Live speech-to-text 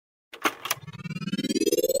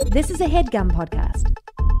This is a HeadGum podcast.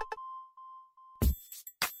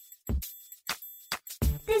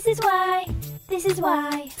 This is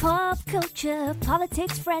why. Pop culture,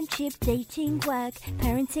 politics, friendship, dating, work,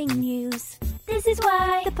 parenting news. This is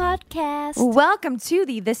why. The podcast. Welcome to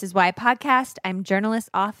the This Is Why podcast. I'm journalist,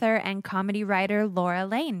 author, and comedy writer Laura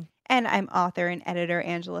Lane. And I'm author and editor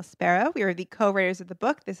Angela Sparrow. We are the co-writers of the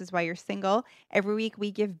book, This Is Why You're Single. Every week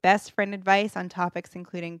we give best friend advice on topics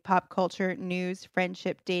including pop culture, news,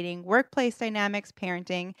 friendship, dating, workplace dynamics,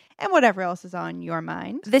 parenting, and whatever else is on your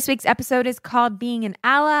mind. This week's episode is called Being an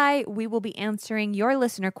Ally. We will be answering your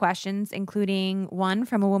listener questions, including one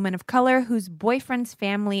from a woman of color whose boyfriend's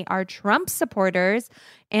family are Trump supporters,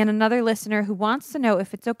 and another listener who wants to know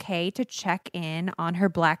if it's okay to check in on her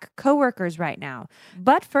Black coworkers right now.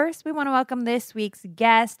 But first, we want to welcome this week's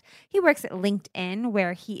guest. He works at LinkedIn,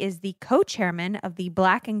 where he is the co-chairman of the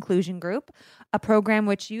Black Inclusion Group, a program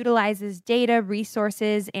which utilizes data,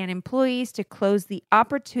 resources, and employees to close the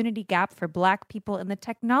opportunity gap for Black people in the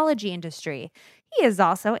technology industry. He is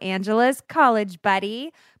also Angela's college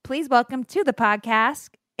buddy. Please welcome to the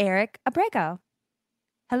podcast, Eric Abrego.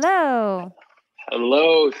 Hello.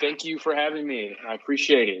 Hello. Thank you for having me. I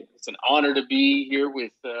appreciate it. It's an honor to be here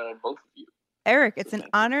with both of you. Eric, it's an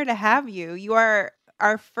honor to have you. You are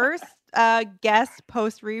our first guest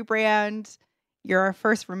post-rebrand. You're our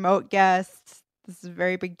first remote guest. This is a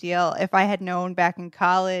very big deal. If I had known back in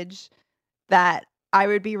college that I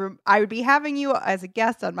would be having you as a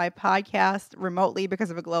guest on my podcast remotely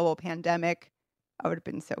because of a global pandemic, I would have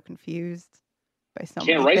been so confused by so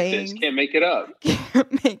many things. Can't write this. Can't make it up.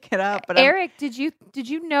 Can't make it up. But Eric, did you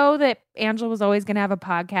know that Angela was always going to have a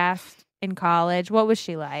podcast in college? What was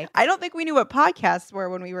she like? I don't think we knew what podcasts were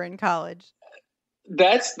when we were in college.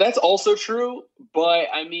 That's also true. But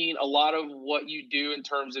I mean, a lot of what you do in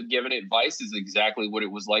terms of giving advice is exactly what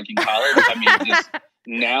it was like in college. I mean, just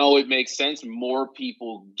now it makes sense. More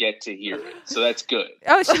people get to hear it. So that's good.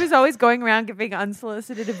 Oh, she was always going around giving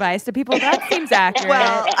unsolicited advice to people. That seems accurate.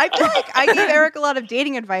 Well, I feel like I gave Eric a lot of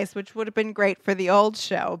dating advice, which would have been great for the old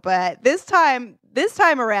show. But this time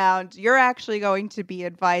around, you're actually going to be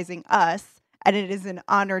advising us. And it is an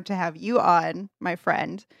honor to have you on, my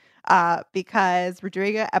friend, because we're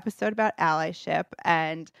doing an episode about allyship.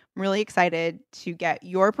 And I'm really excited to get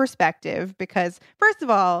your perspective because, first of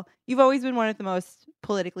all, you've always been one of the most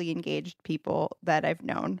politically engaged people that I've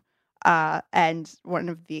known. And one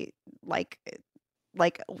of the, like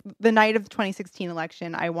the night of the 2016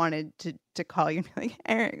 election, I wanted to call you and be like,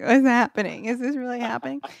 Eric, what's happening? Is this really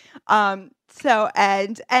happening? So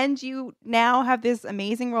you now have this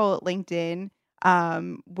amazing role at LinkedIn,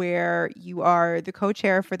 where you are the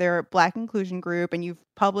co-chair for their Black Inclusion Group, and you've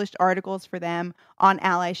published articles for them on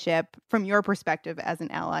allyship from your perspective as an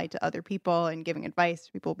ally to other people and giving advice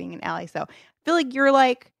to people being an ally. So I feel like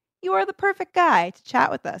you are the perfect guy to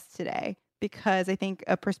chat with us today, because I think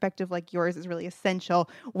a perspective like yours is really essential.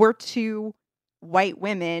 We're two white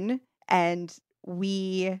women, and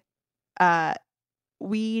we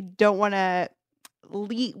don't want to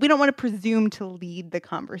presume to lead the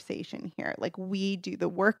conversation here. Like, we do the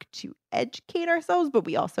work to educate ourselves, but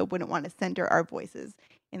we also wouldn't want to center our voices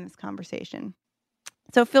in this conversation.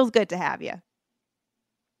 So it feels good to have you.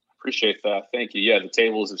 Appreciate that. Thank you. Yeah, the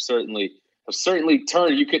tables have certainly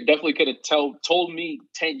turned. You could have told me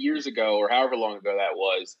 10 years ago or however long ago that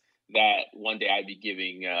was, that one day I'd be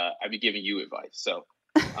giving you advice. So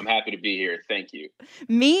I'm happy to be here. Thank you.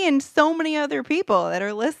 Me and so many other people that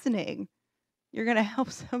are listening. You're going to help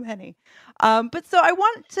so many. But so I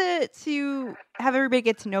want to have everybody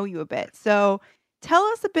get to know you a bit. So tell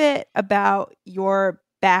us a bit about your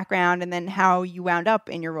background and then how you wound up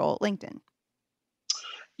in your role at LinkedIn.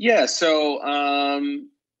 Yeah, so I'm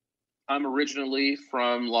originally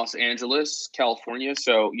from Los Angeles, California.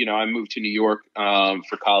 So, I moved to New York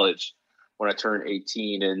for college when I turned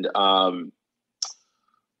 18 and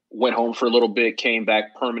went home for a little bit, came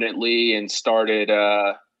back permanently and started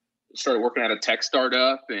working at a tech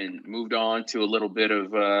startup and moved on to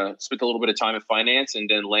spent a little bit of time in finance and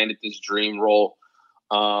then landed this dream role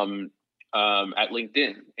at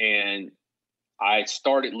LinkedIn. And I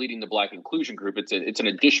started leading the Black Inclusion Group. It's an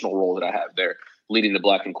additional role that I have there, leading the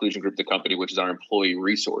Black Inclusion Group, the company, which is our employee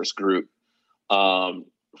resource group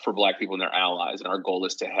for Black people and their allies. And our goal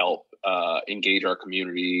is to help engage our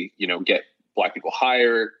community, get Black people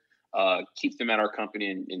hired, keep them at our company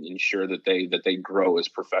and ensure that they grow as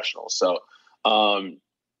professionals. So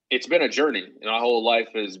it's been a journey. My whole life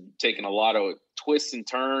has taken a lot of twists and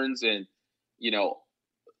turns, and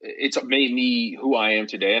it's made me who I am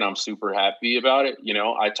today, and I'm super happy about it.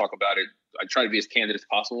 I talk about it. I try to be as candid as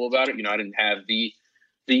possible about it. I didn't have the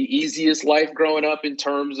the easiest life growing up in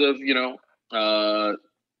terms of,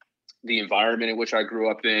 the environment in which I grew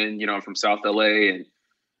up in. I'm from South LA, and,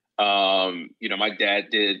 my dad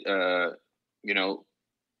did,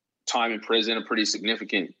 time in prison, a pretty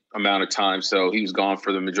significant amount of time. So he was gone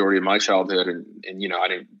for the majority of my childhood. And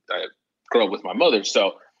I grew up with my mother.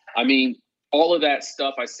 So, I mean, all of that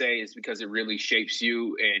stuff I say is because it really shapes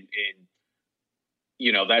you. And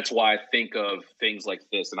that's why I think of things like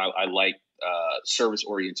this. And I like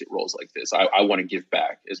service-oriented roles like this. I want to give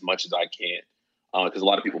back as much as I can, because a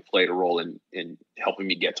lot of people played a role in helping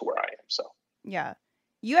me get to where I am. So, yeah.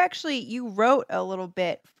 You wrote a little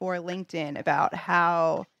bit for LinkedIn about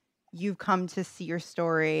how you've come to see your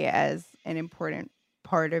story as an important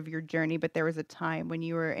part of your journey, but there was a time when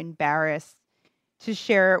you were embarrassed to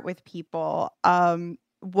share it with people.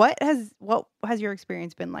 What has your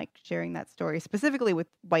experience been like sharing that story, specifically with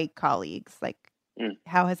white colleagues? Like,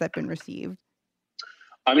 how has that been received?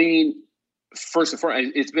 I mean, first and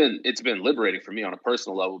foremost, it's been liberating for me on a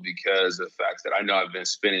personal level, because of the fact that I know I've been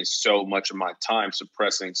spending so much of my time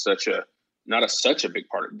suppressing such a big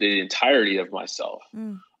part of the entirety of myself,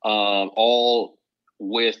 all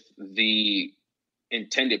with the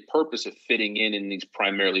intended purpose of fitting in these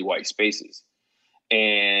primarily white spaces.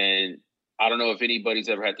 And I don't know if anybody's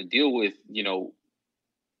ever had to deal with,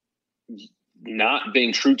 not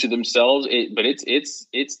being true to themselves, but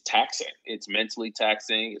it's taxing. It's mentally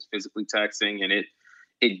taxing. It's physically taxing, and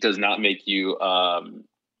it does not make you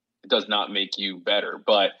better.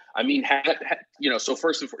 But I mean, so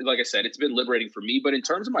first, like I said, it's been liberating for me. But in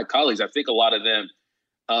terms of my colleagues, I think a lot of them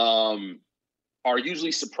are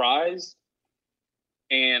usually surprised.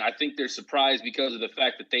 And I think they're surprised because of the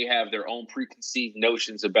fact that they have their own preconceived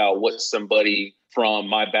notions about what somebody from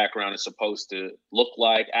my background is supposed to look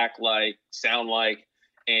like, act like, sound like.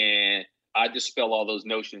 And I dispel all those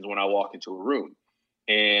notions when I walk into a room.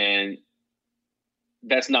 And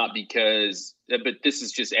that's not because, but this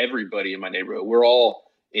is just everybody in my neighborhood. We're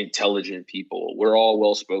all intelligent people. We're all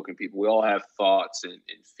well-spoken people. We all have thoughts and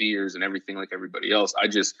fears and everything like everybody else. I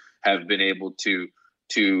just have been able to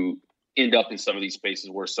end up in some of these spaces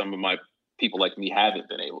where some of my people like me haven't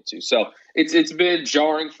been able to. So it's been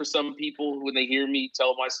jarring for some people when they hear me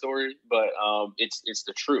tell my story, but it's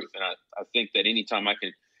the truth. And I think that anytime I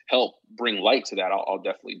can help bring light to that, I'll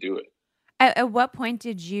definitely do it. At what point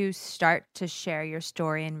did you start to share your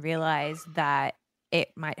story and realize that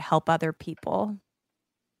it might help other people?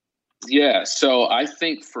 Yeah. So I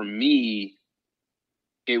think for me,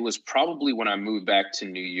 it was probably when I moved back to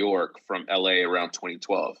New York from LA around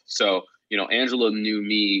 2012. So, Angela knew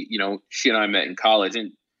me, she and I met in college,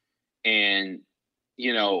 and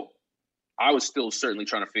I was still certainly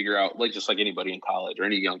trying to figure out, like, just like anybody in college or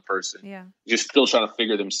any young person, just still trying to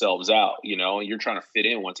figure themselves out, and you're trying to fit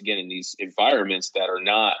in once again in these environments that are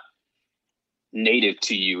not native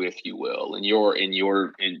to you, if you will, and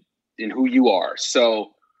in who you are.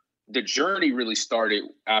 So the journey really started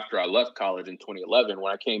after I left college in 2011.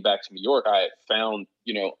 When I came back to New York, I found,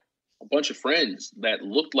 a bunch of friends that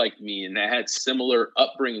looked like me and that had similar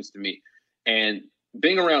upbringings to me. And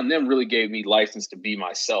being around them really gave me license to be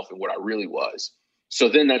myself and what I really was. So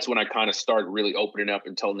then that's when I kind of started really opening up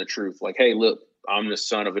and telling the truth. Like, hey, look, I'm the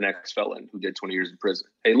son of an ex-felon who did 20 years in prison.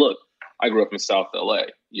 Hey, look, I grew up in South LA.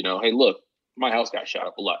 Hey, look, my house got shot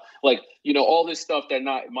up a lot. Like, all this stuff that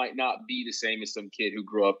might not be the same as some kid who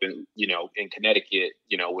grew up in, in Connecticut,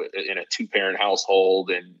 in a 2-parent household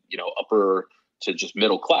and, upper to just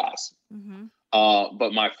middle class. Mm-hmm.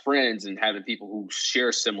 But my friends and having people who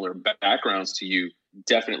share similar backgrounds to you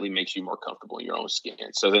definitely makes you more comfortable in your own skin.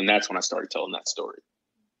 So then that's when I started telling that story.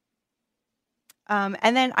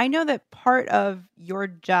 And then I know that part of your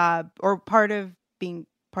job, or part of being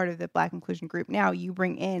part of the Black Inclusion Group now, you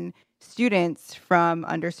bring in students from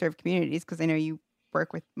underserved communities, because I know you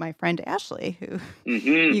work with my friend Ashley, who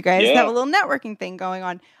you guys have a little networking thing going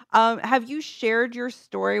on. Have you shared your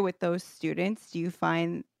story with those students? Do you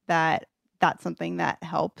find that that's something that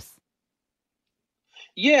helps?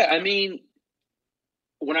 Yeah, I mean,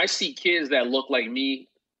 when I see kids that look like me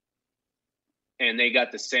and they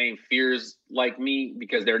got the same fears like me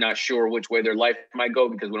because they're not sure which way their life might go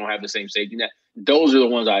because we don't have the same safety net, those are the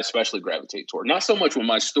ones I especially gravitate toward. Not so much with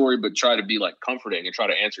my story, but try to be like comforting and try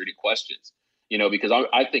to answer any questions, because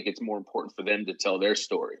I think it's more important for them to tell their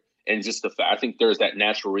story. And just the fact, I think there's that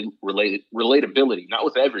natural relatability, not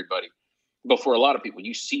with everybody, but for a lot of people.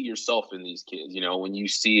 You see yourself in these kids, when you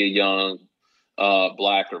see a young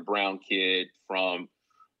Black or brown kid from,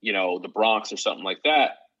 the Bronx or something like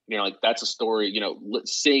that, like that's a story,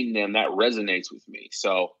 seeing them, that resonates with me.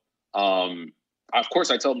 So, of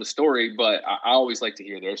course I tell them the story, but I always like to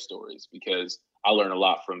hear their stories because I learn a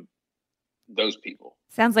lot from those people.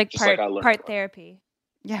 Sounds like Just like I learned part from. therapy.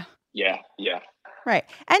 Yeah. Yeah. Right.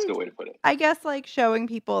 That's a And good way to put it. I guess like showing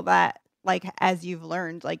people that like as you've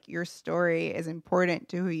learned, like your story is important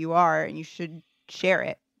to who you are and you should share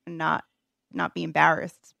it and not be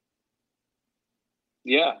embarrassed.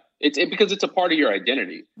 Yeah. Because it's a part of your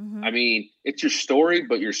identity. Mhm. I mean, it's your story,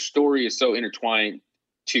 but your story is so intertwined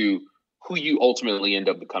to who you ultimately end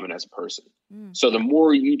up becoming as a person. Mm. So the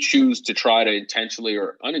more you choose to try to intentionally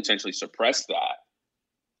or unintentionally suppress that,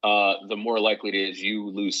 the more likely it is you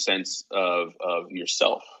lose sense of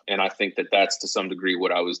yourself. And I think that that's to some degree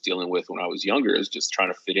what I was dealing with when I was younger, is just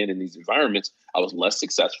trying to fit in these environments. I was less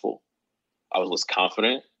successful. I was less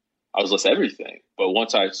confident. I was less everything. But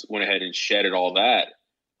once I went ahead and shedded all that,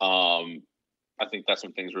 I think that's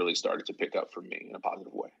when things really started to pick up for me in a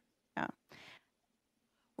positive way. Yeah.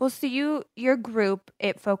 Well, so your group,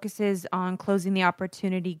 it focuses on closing the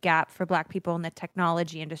opportunity gap for Black people in the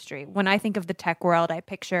technology industry. When I think of the tech world, I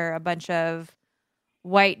picture a bunch of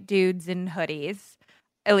white dudes in hoodies.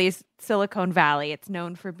 At least Silicon Valley, it's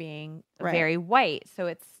known for being Right. very white.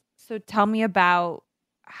 So tell me about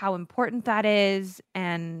how important that is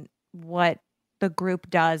and what the group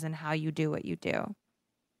does and how you do what you do.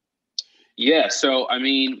 Yeah. So, I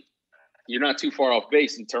mean, you're not too far off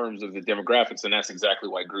base in terms of the demographics, and that's exactly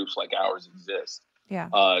why groups like ours exist. Yeah.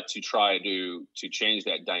 To try to change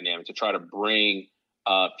that dynamic, to try to bring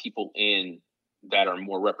people in that are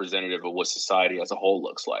more representative of what society as a whole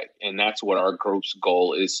looks like. And that's what our group's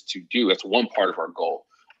goal is to do. That's one part of our goal.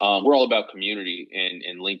 We're all about community,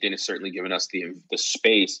 and LinkedIn has certainly given us the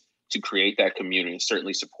space to create that community, and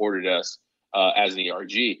certainly supported us as an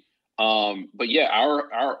ERG. But yeah,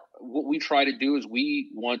 our what we try to do is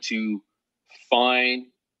we want to find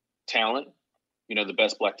talent, the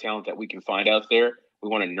best Black talent that we can find out there. We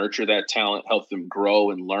want to nurture that talent, help them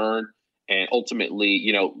grow and learn, and ultimately,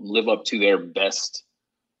 live up to their best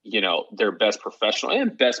professional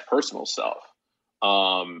and best personal self.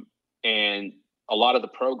 And a lot of the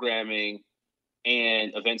programming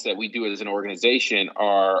and events that we do as an organization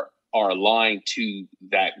are aligned to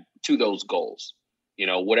those goals.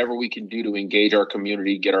 Whatever we can do to engage our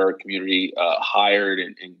community, get our community hired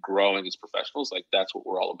and growing as professionals, like that's what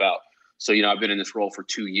we're all about. So, I've been in this role for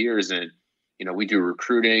 2 years, and, we do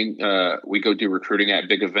recruiting. We go do recruiting at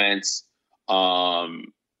big events. We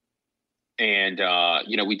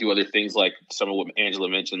do other things like some of what Angela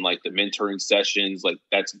mentioned, like the mentoring sessions. Like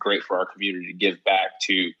that's great for our community to give back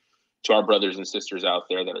to our brothers and sisters out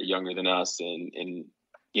there that are younger than us and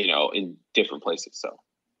in different places. So.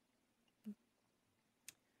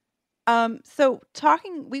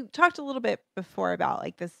 We talked a little bit before about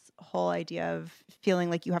like this whole idea of feeling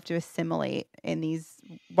like you have to assimilate in these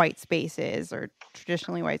white spaces or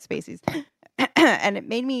traditionally white spaces. And it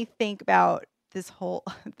made me think about this whole,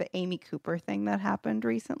 the Amy Cooper thing that happened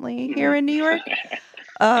recently here in New York.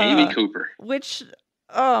 Amy Cooper. Which,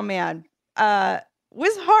 oh man,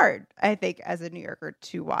 was hard, I think, as a New Yorker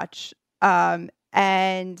to watch.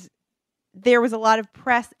 And there was a lot of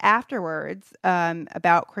press afterwards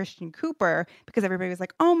about Christian Cooper because everybody was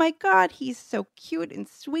like, oh my God, he's so cute and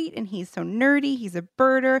sweet and he's so nerdy. He's a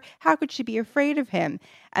birder. How could she be afraid of him?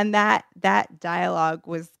 And that dialogue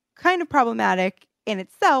was kind of problematic in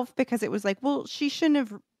itself because it was like, well, she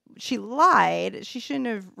lied. She shouldn't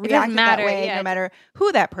have reacted that way, no matter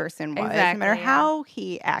who that person was, no matter how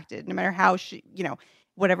he acted, no matter how she,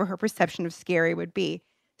 whatever her perception of scary would be.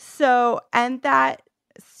 So, and that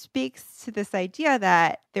speaks to this idea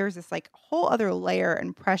that there's this like whole other layer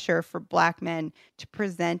and pressure for Black men to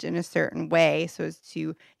present in a certain way so as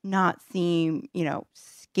to not seem,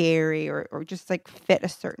 scary or just like fit a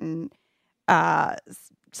certain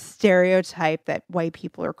stereotype that white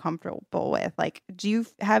people are comfortable with. Like, do you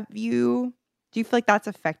feel like that's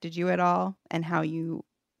affected you at all and how you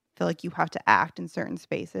feel like you have to act in certain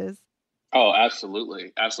spaces? Oh,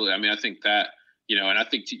 absolutely. Absolutely. I mean, I think that, and I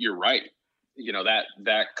think you're right.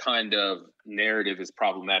 That kind of narrative is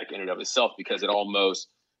problematic in and of itself because it almost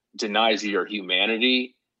denies you your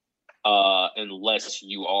humanity unless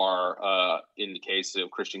you are, in the case of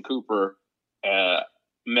Christian Cooper,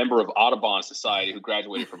 member of Audubon Society who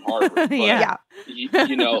graduated from Harvard. But,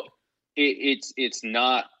 it's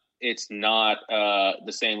not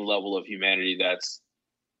the same level of humanity that's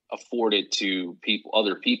afforded to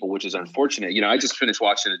other people, which is unfortunate. I just finished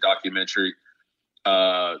watching a documentary,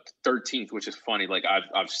 13th, which is funny. Like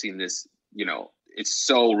I've seen this, it's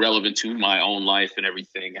so relevant to my own life and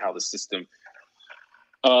everything, how the system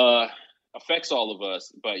affects all of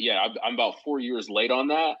us. But yeah, I'm about 4 years late on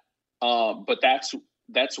that. But that's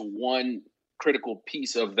one critical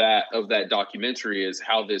piece of that documentary is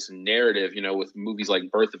how this narrative, with movies like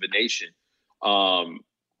Birth of a Nation,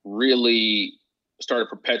 really started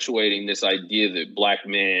perpetuating this idea that Black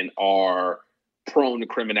men are prone to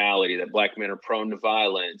criminality, that Black men are prone to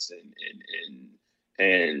violence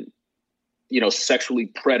and sexually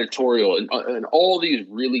predatory and all these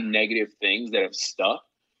really negative things that have stuck.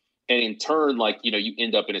 And in turn, you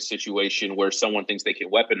end up in a situation where someone thinks they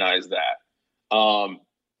can weaponize that.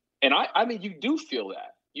 And I mean, you do feel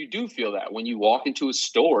that. You do feel that when you walk into a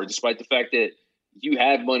store, despite the fact that you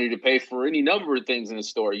have money to pay for any number of things in the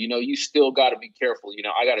store, you still got to be careful.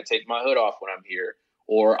 I got to take my hood off when I'm here,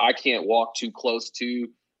 or I can't walk too close to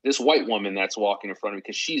this white woman that's walking in front of me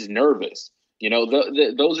because she's nervous.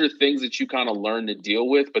 Those are things that you kind of learn to deal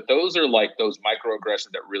with, but those are like those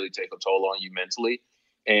microaggressions that really take a toll on you mentally.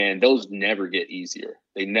 And those never get easier.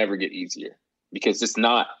 They never get easier because it's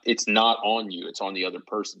not on you. It's on the other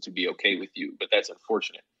person to be okay with you. But that's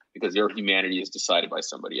unfortunate because their humanity is decided by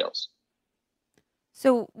somebody else.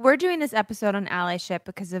 So we're doing this episode on allyship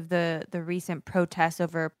because of the recent protests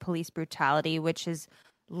over police brutality, which has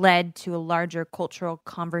led to a larger cultural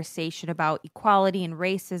conversation about equality and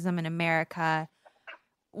racism in America.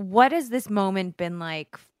 What has this moment been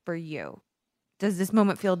like for you? Does this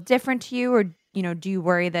moment feel different to you, or do you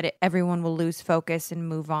worry that everyone will lose focus and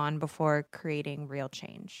move on before creating real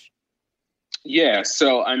change? Yeah,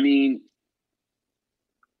 so I mean,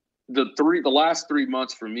 the last 3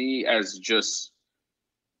 months for me as just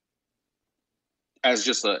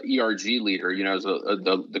a ERG leader, as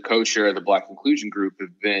the co-chair of the Black Inclusion Group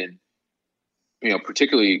have been,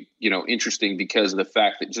 particularly, interesting because of the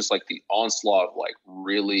fact that just like the onslaught of like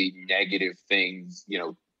really negative things,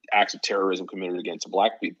 acts of terrorism committed against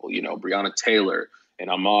Black people, Breonna Taylor and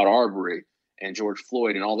Ahmaud Arbery and George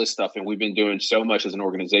Floyd and all this stuff. And we've been doing so much as an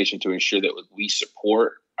organization to ensure that we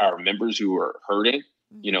support our members who are hurting,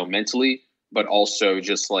 mentally, but also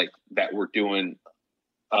just like that we're doing,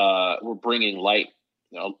 we're bringing light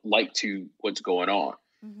to what's going on.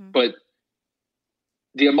 Mm-hmm. But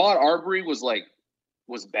the Ahmaud Arbery was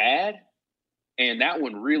bad. And that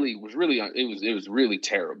one was really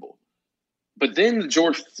terrible. But then the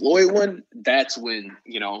George Floyd one, that's when,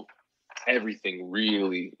 everything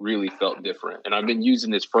really, really felt different. And I've been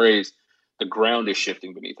using this phrase, the ground is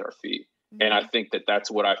shifting beneath our feet. Mm-hmm. And I think that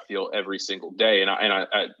that's what I feel every single day. And I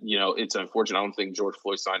it's unfortunate. I don't think George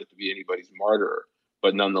Floyd signed up to be anybody's martyr,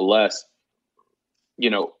 but nonetheless,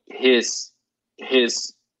 his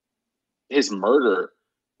murder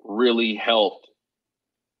really helped,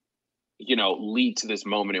 lead to this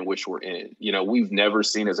moment in which we're in. We've never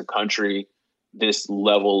seen as a country this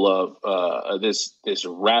level of this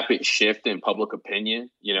rapid shift in public opinion.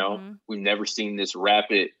 Mm-hmm. We've never seen this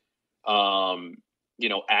rapid,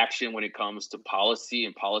 action when it comes to policy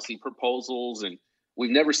and policy proposals. And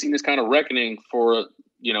we've never seen this kind of reckoning for,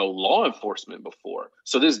 law enforcement before.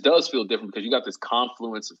 So this does feel different because you got this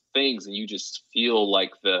confluence of things and you just feel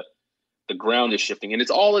like the ground is shifting, and it's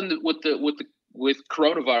all with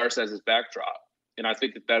coronavirus as its backdrop. And I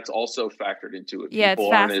think that that's also factored into it. Yeah, people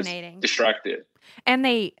it's fascinating. Aren't as distracted. And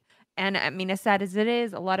I mean, as sad as it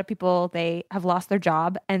is, a lot of people, they have lost their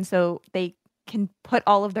job. And so they can put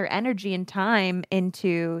all of their energy and time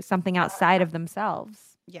into something outside of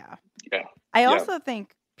themselves. Yeah. Yeah. I also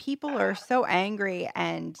think people are so angry,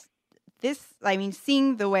 and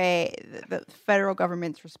seeing the way the federal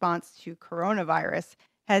government's response to coronavirus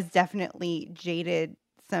has definitely jaded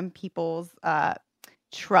some people's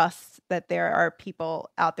trust that there are people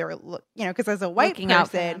out there, because as a white looking person, out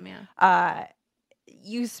for them, yeah.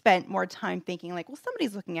 You spent more time thinking like, well,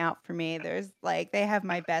 somebody's looking out for me. There's they have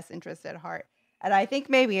my best interest at heart. And I think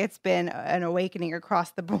maybe it's been an awakening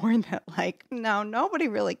across the board that no, nobody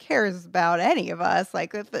really cares about any of us.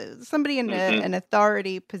 Like if somebody in an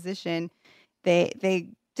authority position, they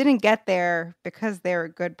didn't get there because they're a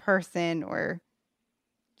good person or,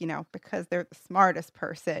 because they're the smartest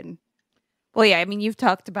person. Well, yeah, I mean, you've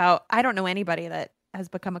talked about, I don't know anybody that has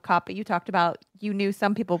become a cop, but you talked about, you knew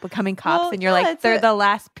some people becoming cops, and you're they're the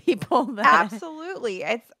last people that... Absolutely.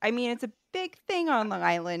 It's a big thing on Long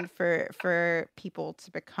Island for people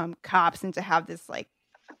to become cops and to have this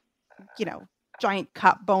giant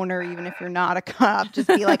cop boner, even if you're not a cop, just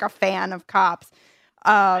be a fan of cops.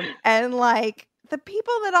 And the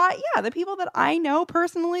people that I know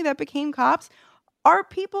personally that became cops are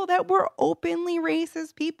people that were openly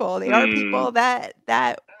racist people. They are people that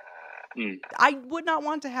I would not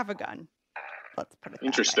want to have a gun. Let's put it that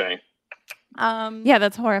Interesting. way. Yeah,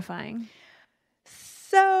 that's horrifying.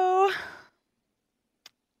 So,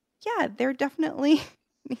 yeah, there definitely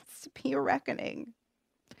needs to be a reckoning.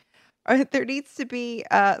 there needs to be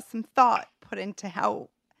some thought put into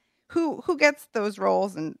who gets those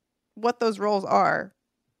roles and what those roles are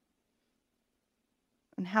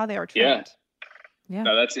and how they are trained. Yeah.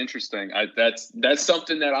 No, that's interesting. That's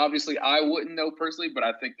something that obviously I wouldn't know personally, but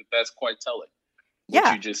I think that that's quite telling.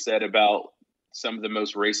 What you just said about some of the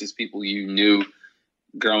most racist people you knew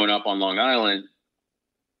growing up on Long Island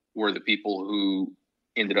were the people who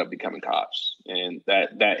ended up becoming cops, and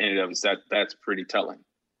that ended up that's pretty telling.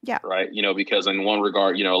 Yeah. Right. Because in one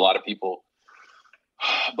regard, a lot of people,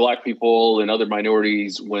 Black people and other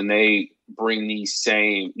minorities, when they bring these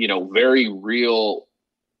same, very real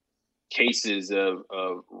cases of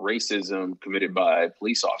racism committed by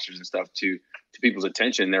police officers and stuff to people's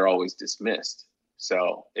attention, they're always dismissed.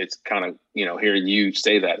 So it's kind of, hearing you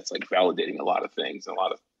say that, it's like validating a lot of things, a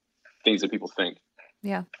lot of things that people think.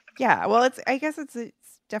 Yeah. Yeah. Well, I guess it's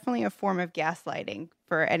definitely a form of gaslighting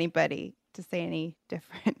for anybody to say any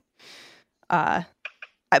different. But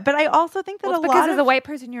I also think that because as a white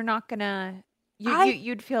person, you're not gonna,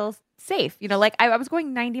 you'd feel safe. Like I was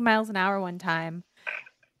going 90 miles an hour one time,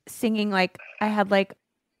 singing like I had like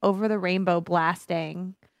Over the Rainbow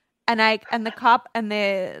blasting, and the cop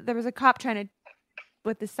there was a cop trying to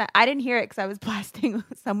with the I didn't hear it because I was blasting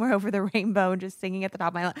Somewhere Over the Rainbow and just singing at the top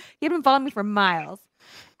of my lungs. He had been following me for miles,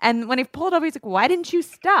 and when he pulled over, he's like, "Why didn't you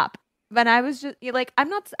stop?" But I was just like, I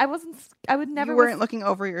would never. You weren't looking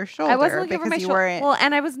over your shoulder. I wasn't looking over my shoulder. Well,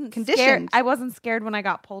 and I wasn't conditioned. scared. I wasn't scared when I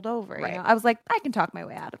got pulled over. Right. I was like, I can talk my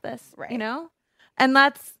way out of this. Right. And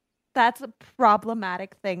that's a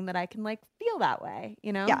problematic thing that I can like feel that way.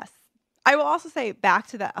 Yes. I will also say back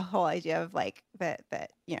to that whole idea of like that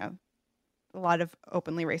a lot of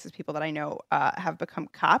openly racist people that I know have become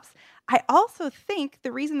cops. I also think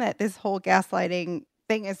the reason that this whole gaslighting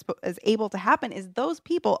thing is able to happen is those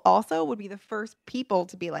people also would be the first people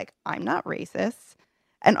to be like, I'm not racist.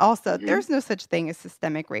 And also, there's no such thing as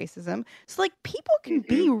systemic racism. So, like, people can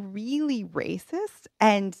be really racist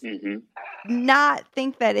and not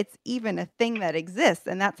think that it's even a thing that exists.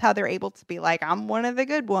 And that's how they're able to be like, I'm one of the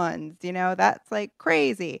good ones. That's like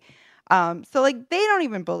crazy. So, like, they don't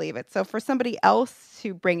even believe it. So, for somebody else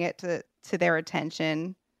to bring it to their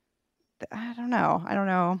attention, I don't know.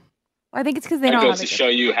 Well, I think it's because they don't. It goes to show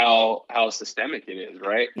you how systemic it is,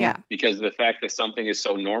 right? Yeah. Because the fact that something is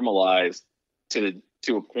so normalized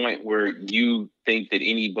to a point where you think that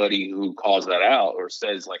anybody who calls that out or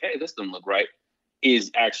says like, "Hey, this doesn't look right,"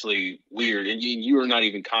 is actually weird, and you are not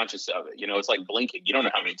even conscious of it. It's like blinking. You don't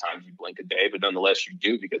know how many times you blink a day, but nonetheless you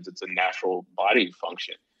do because it's a natural body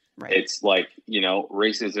function. Right. It's like,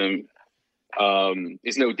 racism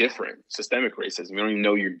is no different. Systemic racism. You don't even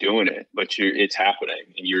know you're doing it, but it's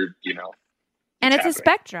happening, and and it's a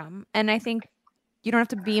spectrum. And I think you don't have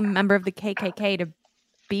to be a member of the KKK to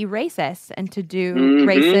be racist and to do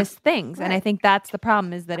racist things. Right. And I think that's the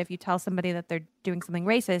problem, is that if you tell somebody that they're doing something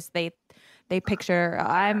racist, they picture,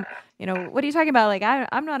 what are you talking about? Like,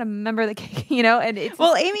 I'm not a member of the KKK, and it's...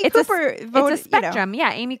 Well, Amy Cooper voted... It's a spectrum.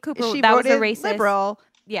 Yeah, Amy Cooper, she that was voted a racist... liberal.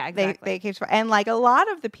 Yeah, exactly. They came to, and like a lot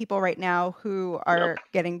of the people right now who are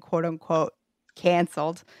getting quote unquote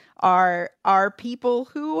canceled are people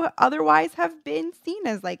who otherwise have been seen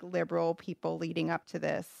as like liberal people leading up to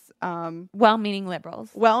this. Well-meaning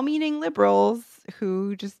liberals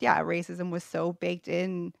who just, racism was so baked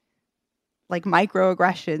in, like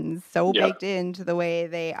microaggressions, so baked into the way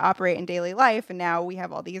they operate in daily life. And now we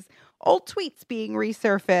have all these old tweets being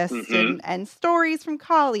resurfaced and stories from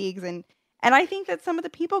colleagues. And I think that some of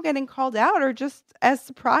the people getting called out are just as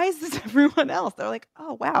surprised as everyone else. They're like,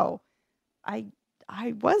 oh, wow, I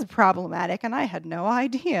was problematic and I had no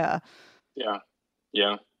idea. Yeah.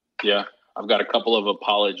 I've got a couple of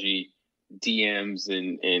apology DMs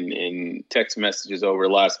and text messages over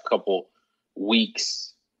the last couple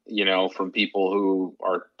weeks, from people who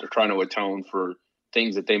are trying to atone for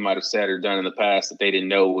things that they might have said or done in the past that they didn't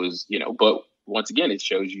know was, but once again, it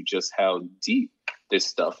shows you just how deep this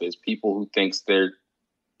stuff is. People who thinks they're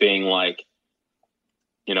being like,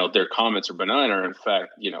 their comments are benign are in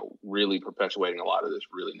fact, really perpetuating a lot of this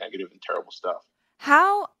really negative and terrible stuff.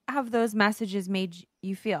 How have those messages made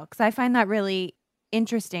you feel? Because I find that really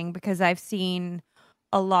interesting, because I've seen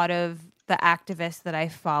a lot of the activists that I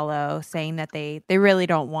follow saying that they really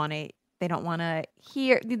don't want it. They don't want to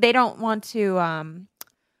hear, they don't want to,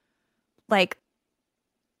 like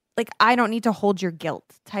I don't need to hold your guilt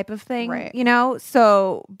type of thing, right.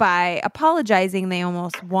 So by apologizing, they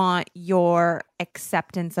almost want your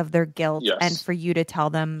acceptance of their guilt and for you to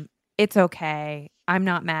tell them, it's okay, I'm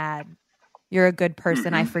not mad, you're a good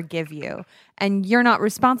person, I forgive you. And you're not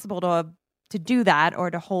responsible to do that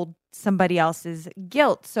or to hold somebody else's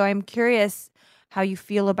guilt. So I'm curious how you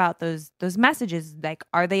feel about those messages. Like,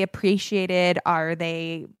 are they appreciated? Are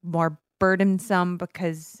they more burdensome?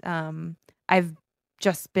 Because I've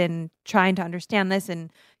just been trying to understand this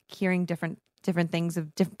and hearing different things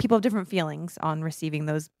of people have different feelings on receiving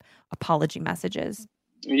those apology messages.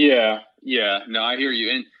 Yeah. No, I hear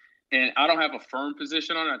you. And I don't have a firm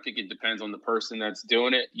position on it. I think it depends on the person that's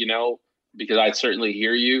doing it, because I certainly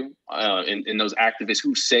hear you in those activists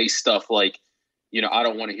who say stuff like, I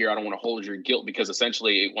don't want to hold your guilt, because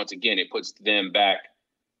essentially, once again, it puts them back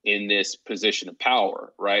in this position of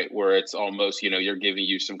power, right? Where it's almost, you're giving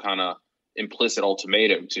you some kind of implicit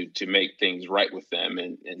ultimatum to make things right with them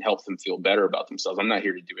and help them feel better about themselves. I'm not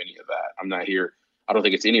here to do any of that. I don't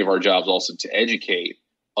think it's any of our jobs also to educate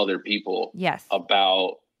other people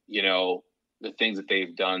about, the things that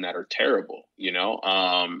they've done that are terrible, so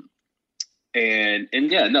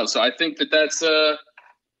I think that's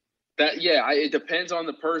it depends on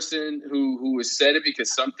the person who has said it,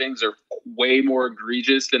 because some things are way more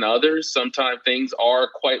egregious than others. Sometimes things are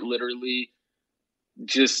quite literally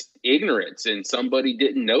just ignorance, and somebody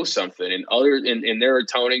didn't know something, and they're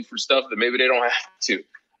atoning for stuff that maybe they don't have to.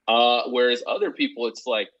 Whereas other people, it's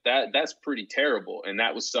like that's pretty terrible, and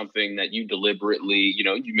that was something that you deliberately,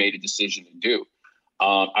 you made a decision to do.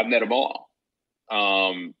 I've met them all.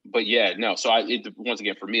 But yeah, no. So once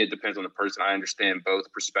again, for me, it depends on the person. I understand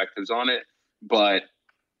both perspectives on it, but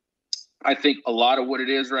I think a lot of what it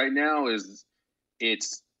is right now is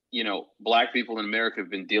it's, Black people in America have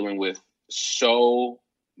been dealing with so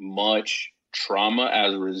much trauma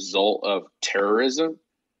as a result of terrorism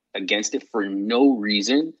against it for no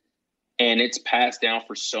reason. And it's passed down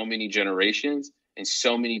for so many generations and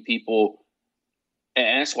so many people.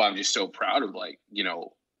 And that's why I'm just so proud of,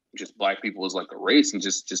 just Black people as like a race, and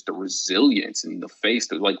just the resilience and the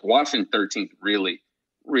face of, like, Washington 13th really,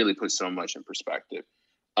 really put so much in perspective.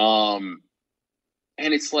 And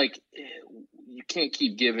it's like, you can't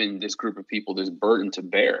keep giving this group of people this burden to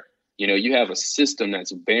bear. You have a system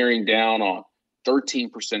that's bearing down on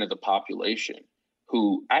 13% of the population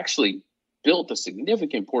who actually built a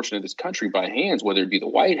significant portion of this country by hands, whether it be the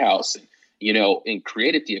White House and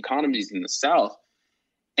created the economies in the South.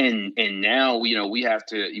 And now, we have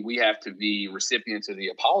to be recipients of the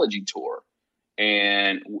apology tour,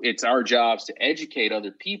 and it's our jobs to educate other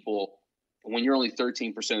people. When you're only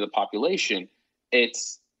 13% of the population,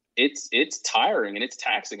 it's tiring and it's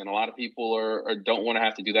taxing, and a lot of people don't want to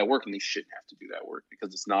have to do that work, and they shouldn't have to do that work,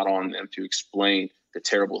 because it's not on them to explain the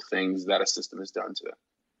terrible things that a system has done to them.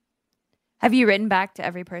 Have you written back to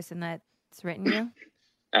every person that's written you?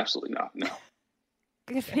 Absolutely not. No.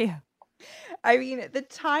 Good for you. I mean, the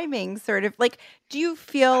timing sort of, like, do you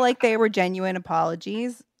feel like they were genuine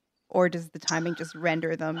apologies, or does the timing just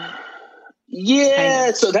render them? Yeah. Kind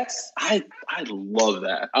of? So I love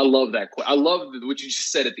that. I love that. I love what you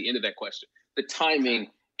just said at the end of that question. The timing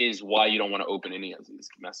is why you don't want to open any of these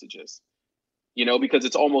messages, because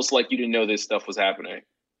it's almost like you didn't know this stuff was happening.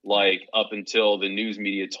 Like, up until the news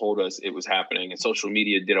media told us it was happening, and social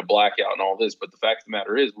media did a blackout and all this. But the fact of the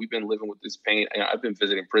matter is, we've been living with this pain. I've been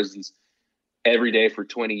visiting prisons every day for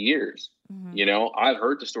 20 years. Mm-hmm. I've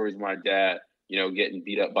heard the stories of my dad, getting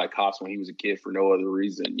beat up by cops when he was a kid for no other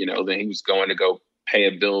reason. Then he was going to go pay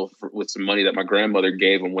a bill with some money that my grandmother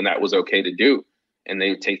gave him when that was okay to do. And they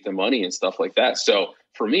would take the money and stuff like that. So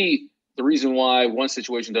for me, the reason why one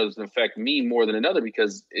situation doesn't affect me more than another,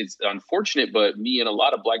 because it's unfortunate, but me and a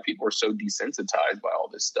lot of Black people are so desensitized by all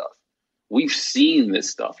this stuff. We've seen this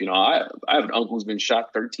stuff. I have an uncle who's been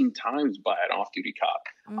shot 13 times by an off-duty cop.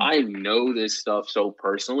 I know this stuff so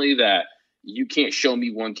personally that you can't show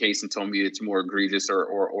me one case and tell me it's more egregious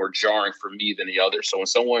or jarring for me than the other. So when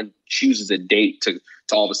someone chooses a date to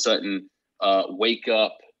all of a sudden wake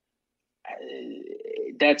up,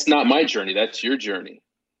 that's not my journey. That's your journey.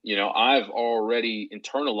 I've already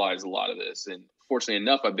internalized a lot of this, and fortunately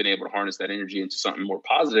enough, I've been able to harness that energy into something more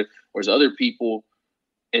positive. Whereas other people,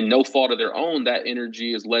 in no fault of their own, that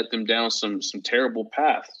energy has led them down some terrible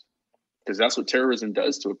paths, because that's what terrorism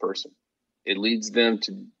does to a person. It leads them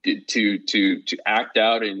to act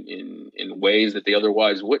out in ways that they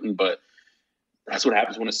otherwise wouldn't. But that's what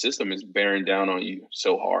happens when a system is bearing down on you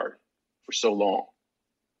so hard for so long.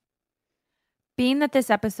 Being that this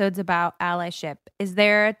episode's about allyship, is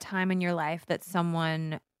there a time in your life that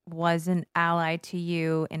someone was an ally to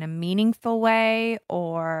you in a meaningful way,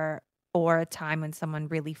 or a time when someone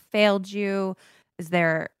really failed you? Is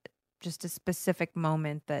there just a specific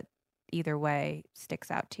moment that either way sticks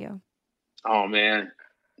out to you? Oh, man.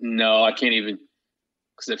 No, I can't even,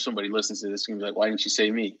 because if somebody listens to this, they're going to be like, why didn't you say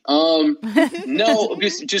me? No,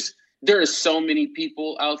 just there are so many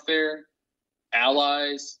people out there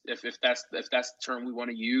allies, if that's the term we want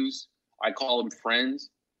to use, I call them friends.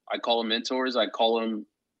 I call them mentors. I call them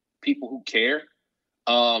people who care,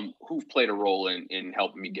 who've played a role in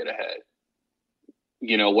helping me get ahead.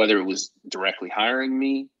 You know, whether it was directly hiring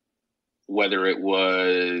me, whether it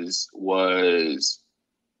was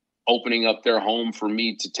opening up their home for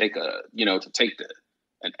me to take an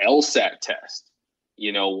LSAT test,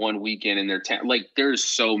 you know, one weekend in their town. Like, there's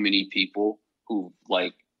so many people who've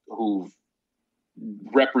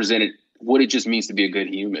represented what it just means to be a good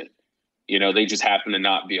human. You know, they just happen to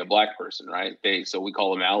not be a Black person, right? So we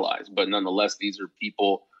call them allies, but nonetheless, these are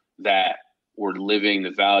people that were living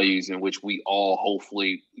the values in which we all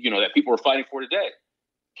hopefully, you know, that people are fighting for today.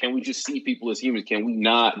 Can we just see people as humans? Can we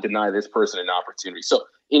not deny this person an opportunity? So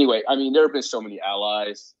anyway, I mean, there have been so many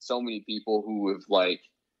allies, so many people who have like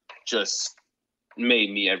just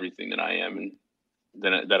made me everything that I am and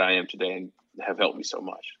that I am today, and have helped me so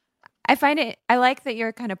much. I like that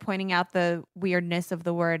you're kind of pointing out the weirdness of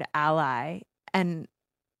the word ally. And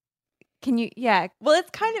can you, well, it's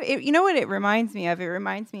kind of, you know what it reminds me of? It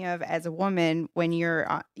reminds me of, as a woman, when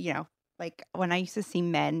you're, you know, like when I used to see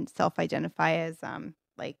men self-identify as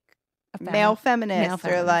like male feminists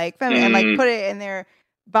or like and like put it in their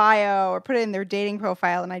bio or put it in their dating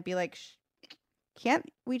profile, and I'd be like, can't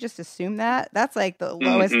we just assume that? That's like the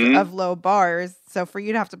lowest of low bars. So for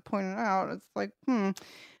you to have to point it out, it's like,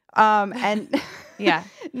 and yeah,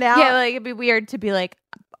 now, yeah, like it'd be weird to be like,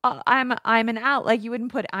 I'm an ally. Like, you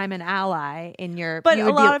wouldn't put I'm an ally in your, but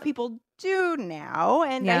a lot of people do now,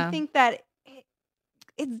 and yeah. I think that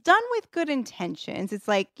it's done with good intentions. It's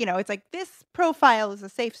like, you know, it's like, this profile is a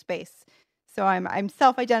safe space, so I'm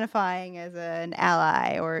self-identifying as an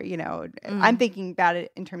ally, or, you know, I'm thinking about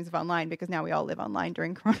it in terms of online, because now we all live online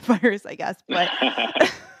during coronavirus, I guess. But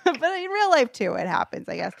but in real life too, it happens,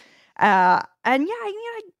 I guess. And yeah,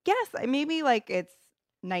 I guess maybe like it's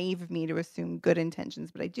naive of me to assume good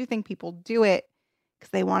intentions, but I do think people do it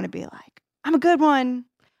because they want to be like, I'm a good one.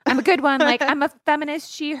 I'm a good one. Like, I'm a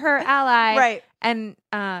feminist, she, her ally. Right. And,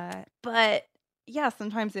 but yeah,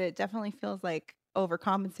 sometimes it definitely feels like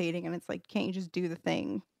overcompensating, and it's like, can't you just do the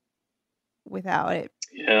thing without it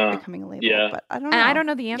becoming a label? Yeah. But I don't know. And I don't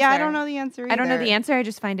know the answer. Yeah, I don't know the answer either. I don't know the answer. I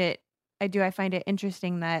just find it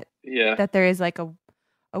interesting that, that there is like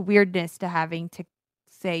a weirdness to having to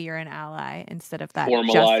say you're an ally instead of that.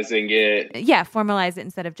 Formalizing it. Yeah, formalize it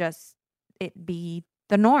instead of just it be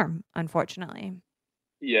the norm, unfortunately.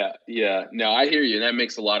 Yeah. No, I hear you. That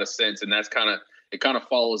makes a lot of sense. And it kind of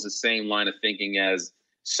follows the same line of thinking as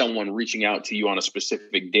someone reaching out to you on a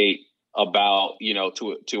specific date about, you know,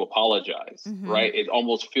 to apologize, right? It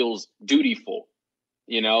almost feels dutiful,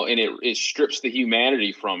 you know, and it strips the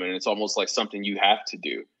humanity from it. And it's almost like something you have to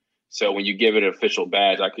do. So when you give it an official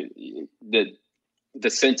badge, the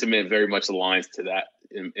sentiment very much aligns to that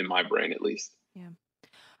in my brain, at least. Yeah.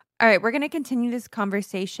 All right. We're going to continue this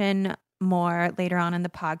conversation more later on in the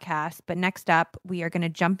podcast. But next up, we are going to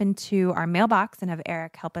jump into our mailbox and have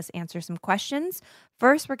Eric help us answer some questions.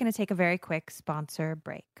 First, we're going to take a very quick sponsor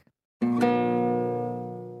break.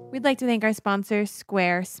 We'd like to thank our sponsor,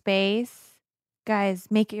 Squarespace. Guys,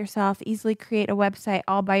 make it yourself. Easily create a website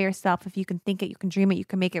all by yourself. If you can think it, you can dream it, you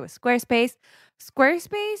can make it with Squarespace.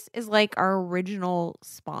 Squarespace is like our original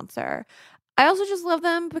sponsor. I also just love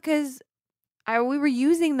them because we were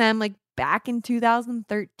using them like back in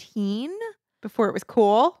 2013. Before it was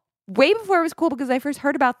cool? Way before it was cool, because I first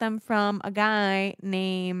heard about them from a guy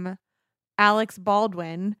named Alex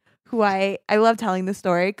Baldwin, who I love telling the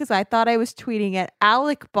story because I thought I was tweeting at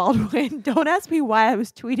Alec Baldwin. Don't ask me why I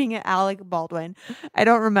was tweeting at Alec Baldwin. I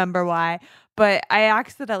don't remember why, but I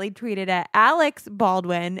accidentally tweeted at Alex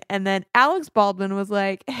Baldwin, and then Alex Baldwin was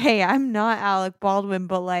like, hey, I'm not Alec Baldwin,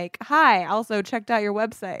 but like, hi, also checked out your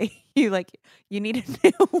website. You need a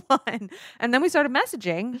new one. And then we started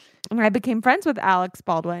messaging, and I became friends with Alex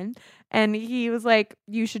Baldwin. And he was like,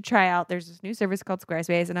 you should try out, there's this new service called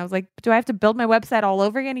Squarespace. And I was like, do I have to build my website all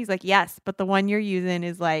over again? He's like, yes, but the one you're using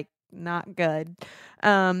is like not good.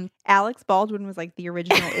 Alex Baldwin was like the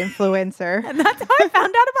original influencer. And that's how I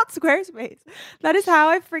found out about Squarespace. That is how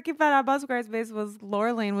I freaking found out about Squarespace. Was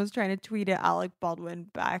Laura Lane was trying to tweet at Alec Baldwin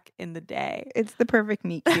back in the day. It's the perfect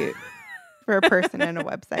meet cute for a person and a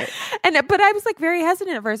website. But I was like very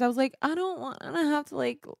hesitant at first. I was like, I don't want to have to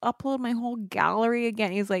like upload my whole gallery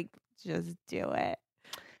again. He's like, just do it.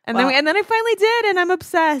 And then I finally did, and I'm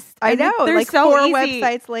obsessed. I know. They're like so 4 easy.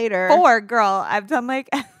 websites later. 4, girl. I've done like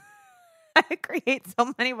I create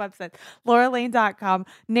so many websites. LauraLane.com,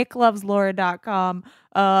 NickLovesLaura.com,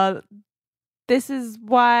 this is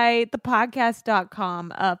why the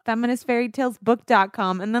podcast.com,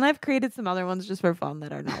 feministfairytalesbook.com, and then I've created some other ones just for fun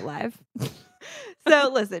that are not live.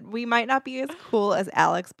 So listen, we might not be as cool as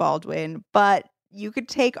Alex Baldwin, but you could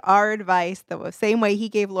take our advice the same way he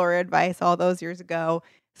gave Laura advice all those years ago.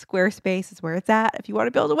 Squarespace is where it's at. If you want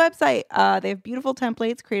to build a website, they have beautiful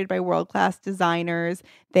templates created by world-class designers.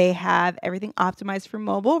 They have everything optimized for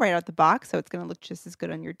mobile right out the box, so it's going to look just as good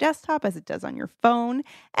on your desktop as it does on your phone.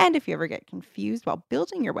 And if you ever get confused while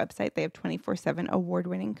building your website, they have 24/7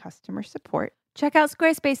 award-winning customer support. Check out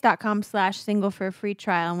squarespace.com/single for a free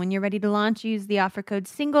trial. And when you're ready to launch, use the offer code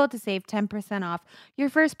SINGLE to save 10% off your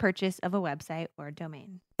first purchase of a website or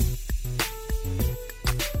domain.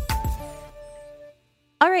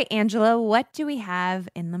 All right, Angela, what do we have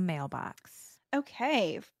in the mailbox?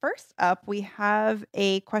 Okay, first up, we have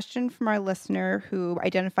a question from our listener who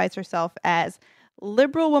identifies herself as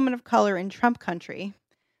liberal woman of color in Trump country.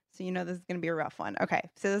 So you know this is going to be a rough one.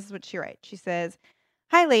 Okay, so this is what she writes. She says,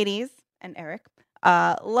 "Hi, ladies," and Eric.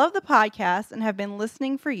 Love the podcast and have been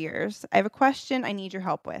listening for years. I have a question I need your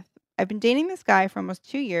help with. I've been dating this guy for almost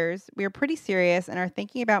 2 years. We are pretty serious and are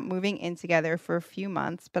thinking about moving in together for a few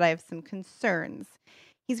months, but I have some concerns.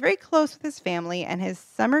 He's very close with his family and his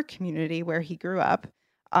summer community where he grew up.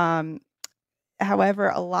 However,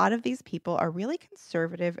 a lot of these people are really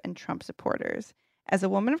conservative and Trump supporters. As a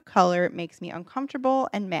woman of color, it makes me uncomfortable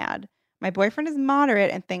and mad. My boyfriend is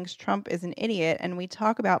moderate and thinks Trump is an idiot, and we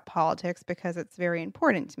talk about politics because it's very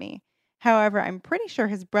important to me. However, I'm pretty sure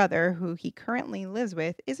his brother, who he currently lives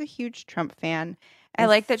with, is a huge Trump fan. I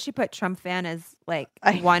like that she put Trump fan as like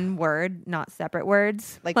one word, not separate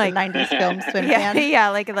words. Like the 90s film swim yeah, fan. Yeah,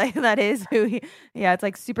 like that is who he, yeah, it's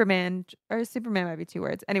like Superman, or Superman might be 2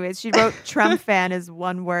 words. Anyways, she wrote Trump fan as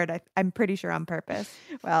one word, I'm pretty sure on purpose.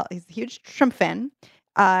 Well, he's a huge Trump fan.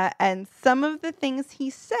 And some of the things he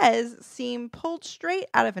says seem pulled straight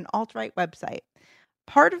out of an alt-right website.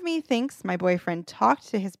 Part of me thinks my boyfriend talked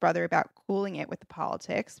to his brother about cooling it with the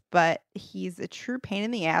politics, but he's a true pain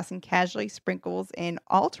in the ass and casually sprinkles in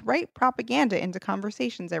alt-right propaganda into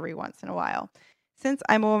conversations every once in a while. Since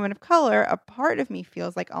I'm a woman of color, a part of me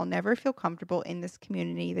feels like I'll never feel comfortable in this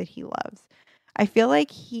community that he loves. I feel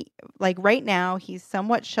like right now, he's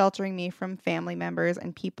somewhat sheltering me from family members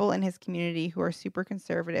and people in his community who are super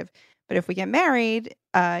conservative. But if we get married,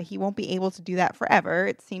 he won't be able to do that forever.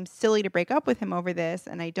 It seems silly to break up with him over this,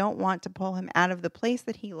 and I don't want to pull him out of the place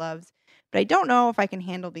that he loves. But I don't know if I can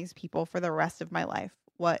handle these people for the rest of my life.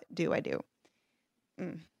 What do I do?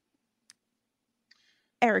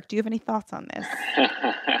 Eric, do you have any thoughts on this?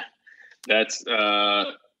 That's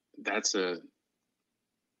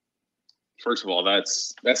first of all,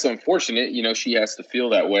 that's unfortunate. You know, she has to feel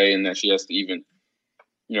that way, and that she has to even,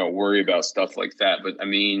 worry about stuff like that. But I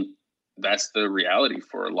mean, that's the reality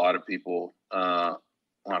for a lot of people, a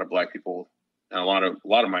lot of Black people, and a lot of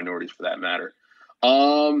minorities for that matter.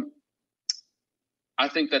 I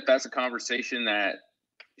think that's a conversation that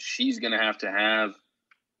she's going to have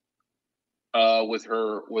with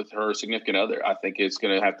her significant other. I think it's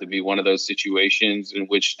going to have to be one of those situations in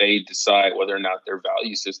which they decide whether or not their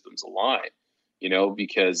value systems align,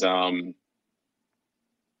 because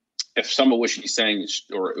if some of what she's saying is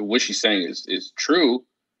true,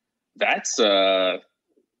 that's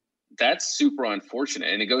super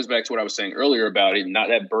unfortunate. And it goes back to what I was saying earlier about it, not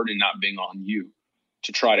that burden not being on you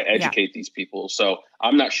to try to educate these people. So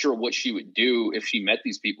I'm not sure what she would do if she met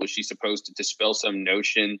these people. Is she supposed to dispel some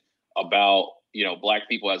notion about, Black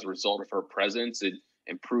people as a result of her presence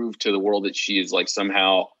and prove to the world that she is like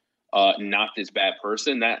somehow not this bad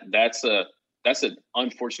person? That's an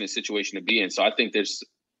unfortunate situation to be in. So I think there's,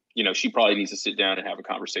 she probably needs to sit down and have a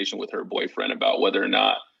conversation with her boyfriend about whether or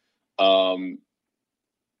not,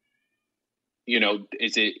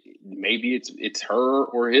 it's her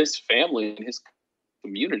or his family and his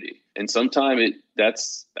community. And sometimes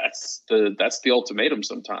that's the ultimatum.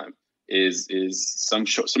 Sometimes is some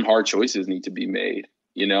hard choices need to be made.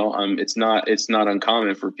 It's not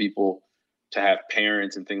uncommon for people to have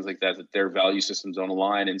parents and things like that their value systems don't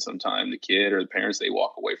align, and sometimes the kid or the parents, they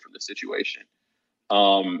walk away from the situation.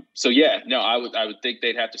 I would think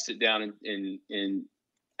they'd have to sit down and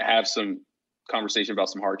have some conversation about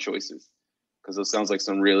some hard choices, because those sounds like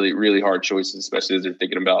some really, really hard choices, especially as they're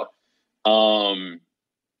thinking about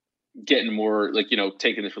getting more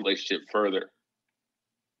taking this relationship further.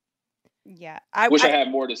 Yeah. I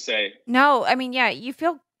had more to say. No, I mean, you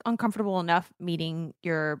feel uncomfortable enough meeting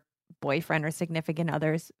your boyfriend or significant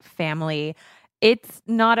other's family. It's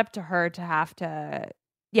not up to her to have to,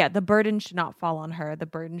 the burden should not fall on her. The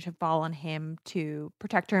burden should fall on him to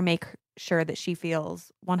protect her and make sure that she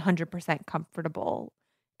feels 100% comfortable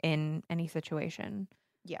in any situation.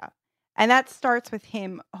 Yeah. And that starts with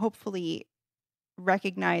him hopefully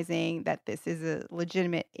recognizing that this is a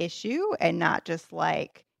legitimate issue and not just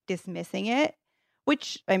like dismissing it,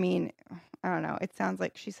 which I mean, I don't know. It sounds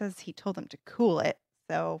like she says he told them to cool it.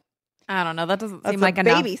 So I don't know. That doesn't that's seem a like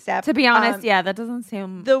enough. baby step. To be honest, yeah, that doesn't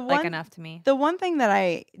seem like enough to me. The one thing that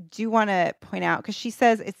I do want to point out, because she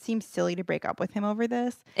says it seems silly to break up with him over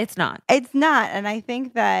this. It's not. It's not. And I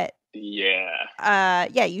think that, yeah,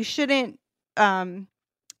 you shouldn't,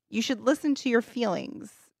 you should listen to your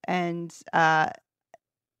feelings. And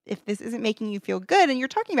if this isn't making you feel good, and you're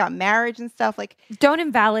talking about marriage and stuff, like, don't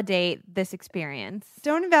invalidate this experience.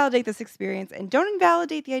 Don't invalidate this experience, and don't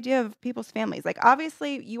invalidate the idea of people's families. Like,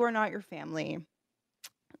 obviously, you are not your family.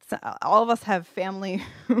 So all of us have family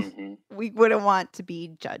who we wouldn't want to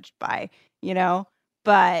be judged by, you know?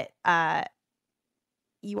 But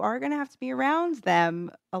you are going to have to be around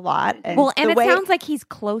them a lot. And it sounds like he's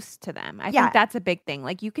close to them. I think that's a big thing.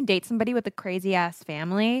 Like, you can date somebody with a crazy ass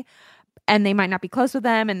family, and they might not be close with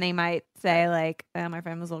them, and they might say like, my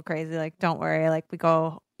family's a little crazy. Like, don't worry. Like, we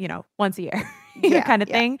go, once a year kind of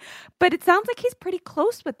thing. But it sounds like he's pretty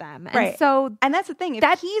close with them. And right. So, and that's the thing.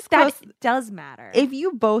 If he's close, that does matter. If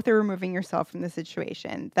you both are removing yourself from the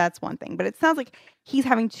situation, that's one thing. But it sounds like he's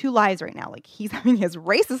having two lives right now. Like, he's having his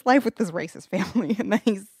racist life with this racist family, and then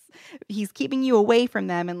he's keeping you away from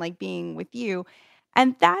them and like being with you.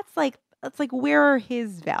 And that's like where are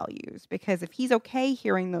his values? Because if he's okay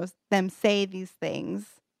hearing them say these things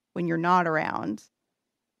when you're not around,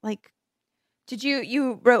 like, did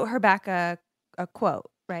you wrote her back a quote,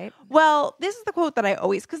 right? Well, this is the quote that I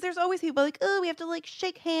always, because there's always people like, oh, we have to like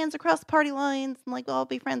shake hands across party lines and like all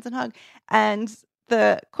be friends and hug. And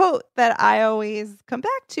the quote that I always come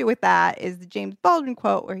back to with that is the James Baldwin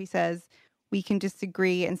quote where he says, we can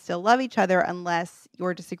disagree and still love each other unless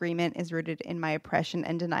your disagreement is rooted in my oppression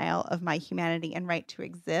and denial of my humanity and right to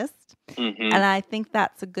exist. And I think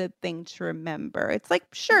that's a good thing to remember. It's like,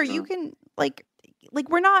 sure, you can like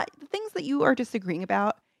we're not, the things that you are disagreeing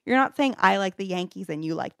about, you're not saying I like the Yankees and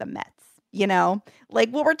you like the Mets, you know? Like,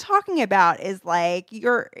 what we're talking about is like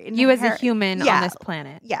you as a human on this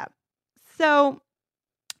planet. Yeah. So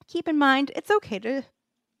keep in mind, it's okay to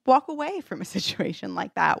walk away from a situation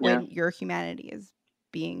like that when your humanity is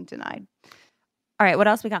being denied. All right, what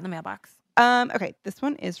else we got in the mailbox? Okay, this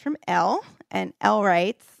one is from Elle, and Elle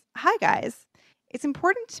writes, hi guys. It's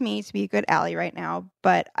important to me to be a good ally right now,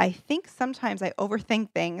 but I think sometimes I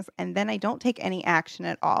overthink things and then I don't take any action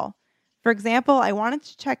at all. For example, I wanted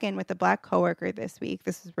to check in with a Black coworker this week.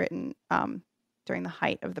 This is written during the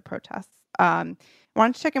height of the protests. I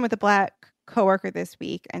wanted to check in with a Black coworker this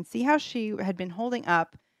week and see how she had been holding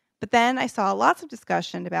up. But then I saw lots of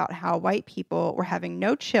discussion about how white people were having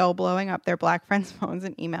no chill blowing up their Black friends' phones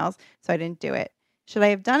and emails, so I didn't do it. Should I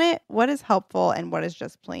have done it? What is helpful and what is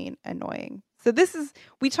just plain annoying? So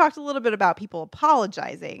we talked a little bit about people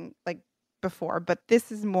apologizing like before, but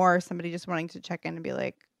this is more somebody just wanting to check in and be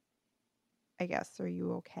like, I guess, are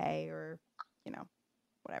you okay? Or,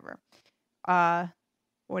 whatever.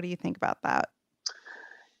 What do you think about that?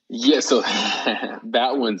 Yeah, so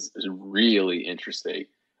that one's really interesting.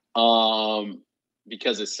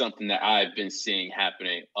 Because it's something that I've been seeing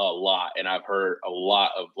happening a lot, and I've heard a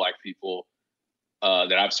lot of Black people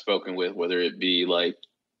that I've spoken with, whether it be like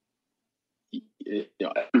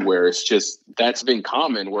everywhere, it's just that's been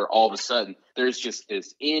common. Where all of a sudden there's just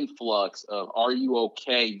this influx of "Are you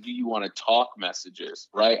okay? Do you want to talk?" messages,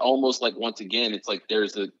 right? Almost like once again, it's like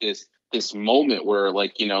there's this moment where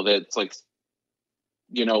like that's like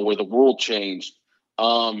where the world changed.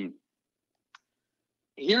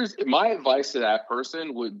 Here's my advice to that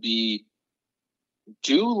person would be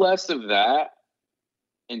do less of that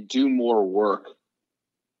and do more work,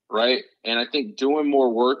 right? And I think doing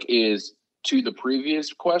more work is to the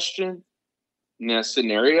previous question in that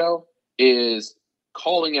scenario is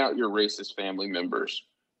calling out your racist family members,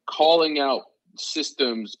 calling out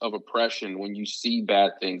systems of oppression when you see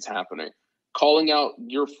bad things happening, calling out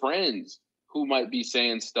your friends who might be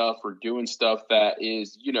saying stuff or doing stuff that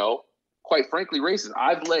is, quite frankly, racist.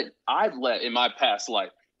 I've let in my past life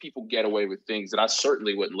people get away with things that I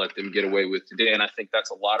certainly wouldn't let them get away with today. And I think that's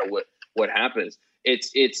a lot of what happens.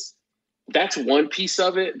 That's one piece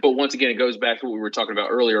of it. But once again, it goes back to what we were talking about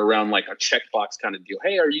earlier around like a checkbox kind of deal.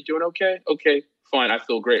 Hey, are you doing okay? Okay, fine. I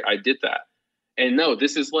feel great. I did that. And no,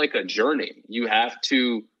 this is like a journey. You have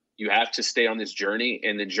to stay on this journey,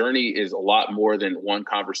 and the journey is a lot more than one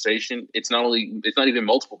conversation. It's not even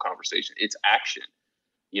multiple conversations. It's action.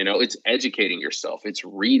 It's educating yourself. It's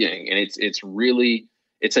reading, and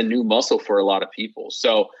it's a new muscle for a lot of people.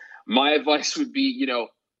 So my advice would be,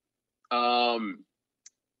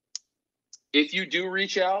 if you do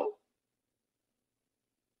reach out,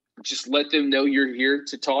 just let them know you're here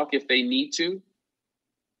to talk if they need to,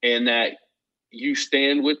 and that you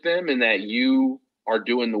stand with them and that you are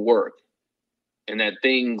doing the work, and that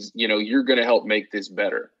things, you're going to help make this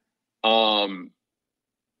better.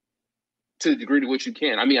 To the degree to which you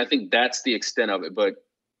can. I mean, I think that's the extent of it, but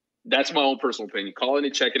that's my own personal opinion. Calling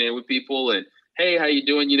and checking in with people and, hey, how you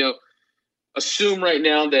doing? Assume right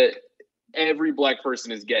now that every Black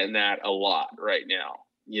person is getting that a lot right now,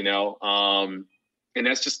 and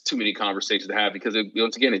that's just too many conversations to have, because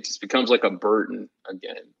once again, it just becomes like a burden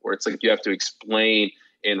again, where it's like you have to explain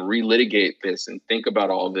and relitigate this and think about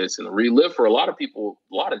all this and relive for a lot of people,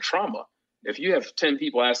 a lot of trauma. If you have 10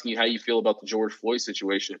 people asking you how you feel about the George Floyd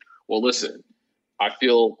situation, well, listen, I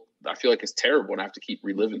feel like it's terrible and I have to keep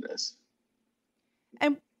reliving this.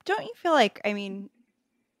 And don't you feel like, I mean,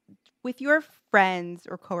 with your friends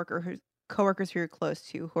or coworkers who you're close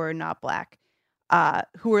to who are not Black,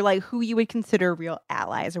 who are like who you would consider real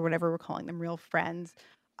allies or whatever we're calling them, real friends,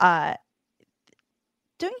 don't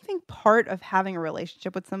you think part of having a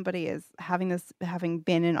relationship with somebody is having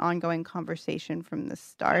been an ongoing conversation from the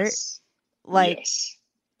start? Yes. Like, yes.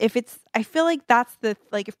 I feel like that's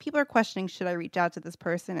if people are questioning, should I reach out to this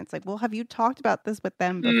person? It's like, well, have you talked about this with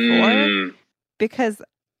them before? Because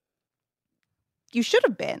you should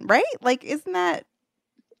have been, right? Like, isn't that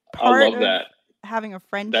part of that, having a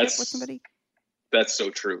friendship with somebody? That's so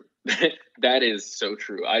true. That is so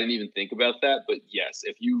true. I didn't even think about that, but yes,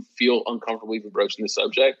 if you feel uncomfortable even broaching the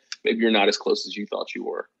subject, maybe you're not as close as you thought you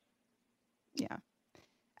were. Yeah.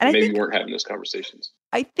 And maybe you weren't having those conversations.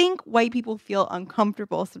 I think white people feel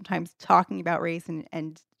uncomfortable sometimes talking about race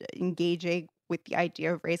and engaging with the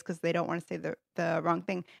idea of race because they don't want to say the wrong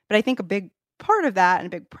thing. But I think a big part of that and a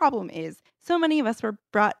big problem is so many of us were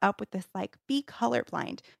brought up with this, like, be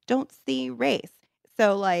colorblind, don't see race.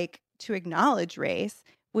 So, like, to acknowledge race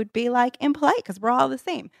would be, like, impolite because we're all the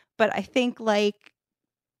same. But I think, like,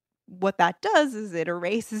 what that does is it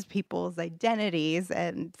erases people's identities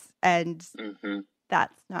and mm-hmm.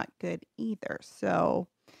 That's not good either. So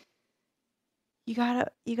you gotta,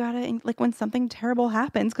 like, when something terrible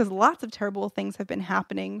happens, because lots of terrible things have been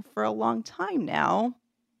happening for a long time now,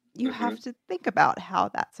 you mm-hmm. have to think about how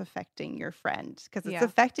that's affecting your friend, because it's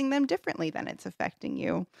affecting them differently than it's affecting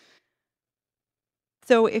you.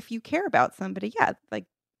 So if you care about somebody, like,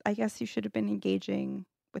 I guess you should have been engaging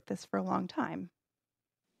with this for a long time.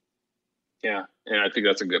 Yeah, and I think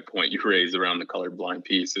that's a good point you raised around the colorblind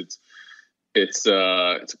piece. It's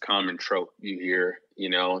a common trope you hear,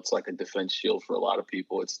 it's like a defense shield for a lot of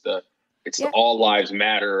people. It's the all lives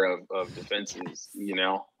matter of defenses,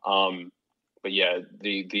 but yeah,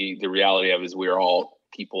 the reality of it is we're all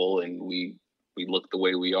people and we look the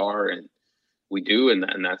way we are and we do. And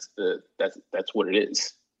that's what it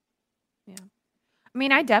is. Yeah. I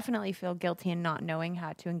mean, I definitely feel guilty in not knowing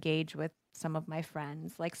how to engage with some of my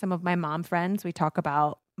friends, like some of my mom friends. We talk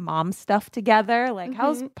about mom stuff together, like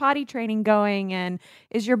how's potty training going and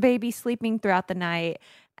is your baby sleeping throughout the night?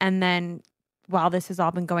 And then while this has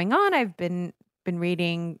all been going on, I've been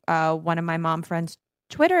reading one of my mom friends'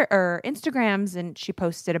 Twitter or Instagrams, and she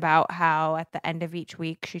posted about how at the end of each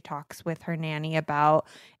week she talks with her nanny about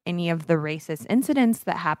any of the racist incidents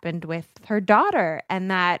that happened with her daughter, and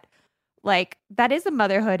that is a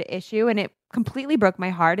motherhood issue, and it completely broke my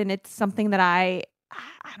heart. And it's something that I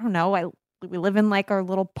don't know. We live in like our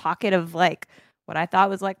little pocket of like what I thought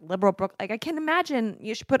was like liberal Brook. Like I can imagine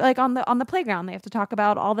you should put like on the playground. They have to talk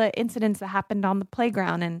about all the incidents that happened on the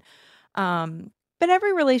playground. And but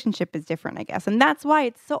every relationship is different, I guess, and that's why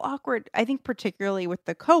it's so awkward. I think particularly with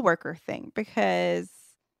the coworker thing, because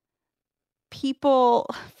for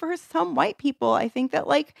some white people, I think that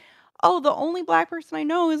like, oh, the only Black person I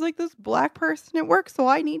know is like this Black person at work, so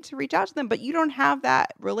I need to reach out to them. But you don't have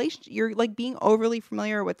that relationship. You're like being overly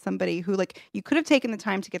familiar with somebody who, like, you could have taken the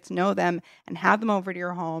time to get to know them and have them over to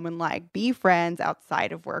your home and like be friends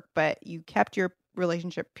outside of work, but you kept your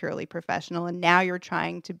relationship purely professional, and now you're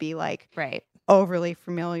trying to be like overly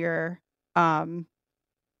familiar at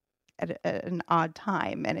an odd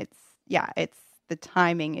time, and it's the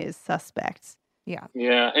timing is suspect. Yeah,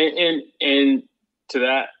 and to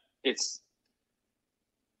that, it's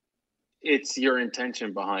your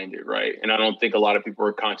intention behind it, right? And I don't think a lot of people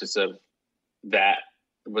are conscious of that.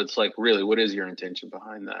 But it's like, really, what is your intention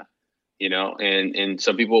behind that? And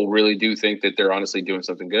some people really do think that they're honestly doing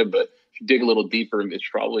something good. But if you dig a little deeper, it's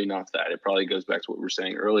probably not that. It probably goes back to what we were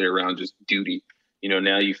saying earlier around just duty.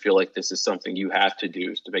 Now you feel like this is something you have to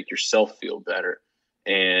do is to make yourself feel better.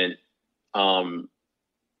 And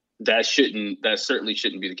that certainly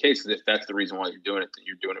shouldn't be the case. If that's the reason why you're doing it, then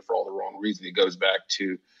you're doing it for all the wrong reasons. It goes back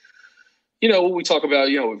to, when we talk about,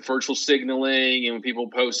 virtual signaling, and when people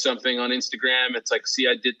post something on Instagram, it's like, see,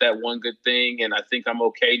 I did that one good thing and I think I'm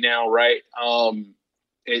okay now, right?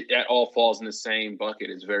 It all falls in the same bucket.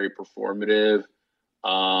 It's very performative.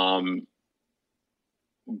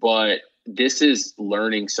 But this is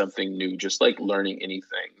learning something new, just like learning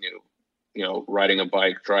anything new, riding a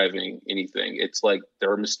bike, driving, anything. It's like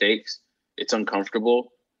there are mistakes. It's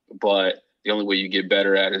uncomfortable, but the only way you get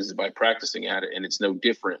better at it is by practicing at it. And it's no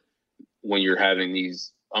different when you're having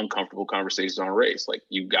these uncomfortable conversations on a race. Like,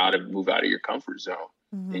 you got to move out of your comfort zone.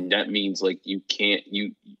 Mm-hmm. And that means like you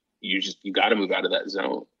got to move out of that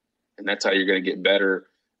zone. And that's how you're going to get better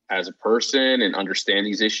as a person and understand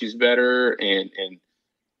these issues better and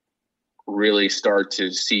really start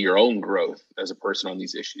to see your own growth as a person on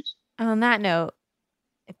these issues. And on that note,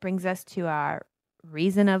 it brings us to our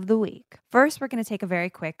reason of the week. First, we're going to take a very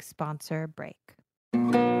quick sponsor break.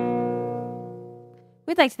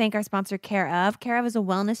 We'd like to thank our sponsor, Care of. Care of is a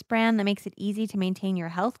wellness brand that makes it easy to maintain your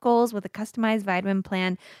health goals with a customized vitamin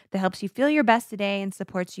plan that helps you feel your best today and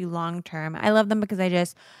supports you long term. I love them because I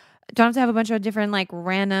just don't have to have a bunch of different like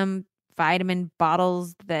random vitamin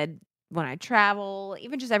bottles that when I travel,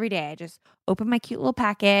 even just every day, I just open my cute little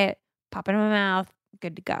packet, pop it in my mouth,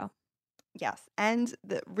 good to go. Yes. And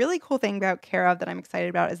the really cool thing about Care of that I'm excited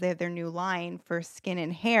about is they have their new line for skin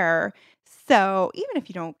and hair. So even if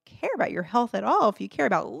you don't care about your health at all, if you care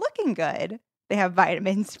about looking good, they have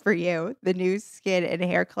vitamins for you. The new skin and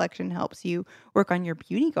hair collection helps you work on your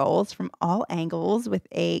beauty goals from all angles with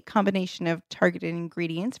a combination of targeted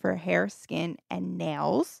ingredients for hair, skin, and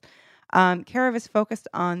nails. Care of is focused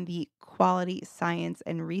on the quality science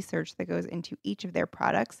and research that goes into each of their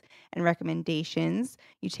products and recommendations.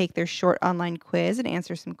 You take their short online quiz and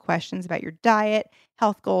answer some questions about your diet,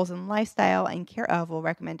 health goals, and lifestyle, and Care of will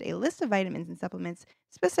recommend a list of vitamins and supplements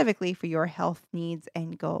specifically for your health needs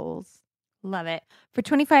and goals. Love it. For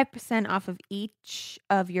 25% off of each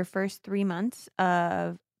of your first 3 months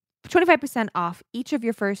of 25% off each of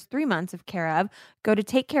your first 3 months of Care of, go to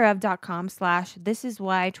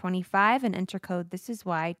takecareof.com/thisiswhy25 and enter code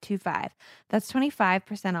thisiswhy25. That's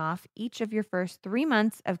 25% off each of your first 3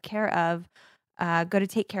 months of Care of. Go to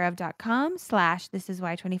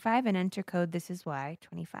takecareof.com/thisiswhy25 and enter code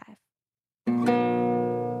thisiswhy25.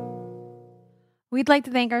 We'd like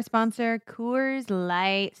to thank our sponsor, Coors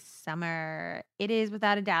Light Summer. It is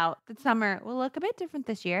without a doubt that summer will look a bit different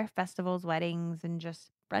this year. Festivals, weddings, and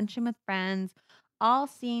just brunching with friends all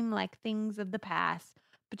seem like things of the past.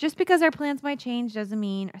 But just because our plans might change doesn't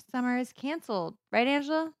mean our summer is canceled. Right,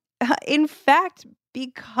 Angela? In fact,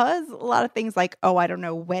 because a lot of things like,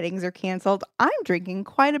 weddings are canceled, I'm drinking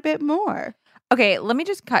quite a bit more. Okay, let me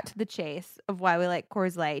just cut to the chase of why we like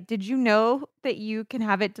Coors Light. Did you know that you can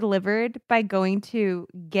have it delivered by going to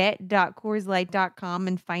get.coorslight.com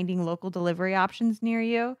and finding local delivery options near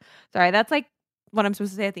you? Sorry, that's like what I'm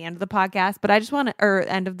supposed to say at the end of the podcast, but I just want to, or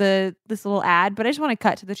end of this little ad, but I just want to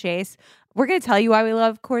cut to the chase. We're going to tell you why we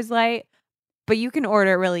love Coors Light, but you can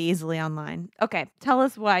order it really easily online. Okay, tell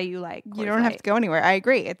us why you like Coors You don't have Light. to go anywhere. I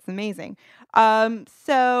agree. It's amazing.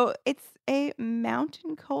 So it's a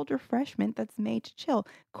mountain cold refreshment that's made to chill.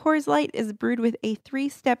 Coors Light is brewed with a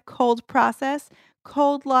 3-step cold process,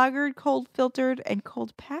 cold lagered, cold filtered, and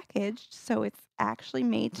cold packaged. So it's actually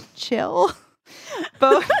made to chill.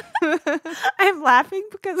 Both. I'm laughing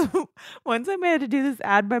because once I had to do this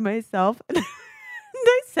ad by myself, and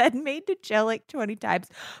I said made to chill like 20 times.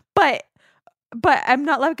 But I'm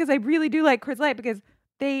not laughing because I really do like Coors Light because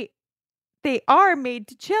they are made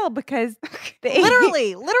to chill because they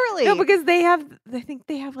literally. No, because I think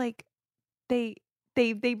they have like they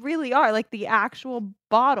really are like the actual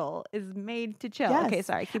bottle is made to chill. Yes. Okay,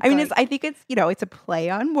 sorry. Keep I mean, going. I think it's, it's a play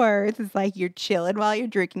on words. It's like you're chilling while you're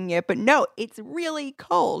drinking it, but no, it's really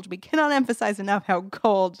cold. We cannot emphasize enough how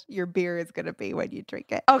cold your beer is going to be when you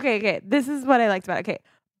drink it. Okay. This is what I liked about it. Okay.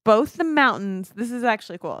 Both the mountains, this is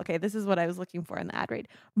actually cool. Okay, this is what I was looking for in the ad read.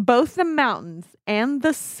 Both the mountains and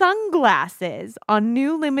the sunglasses on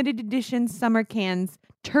new limited edition summer cans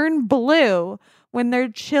turn blue when they're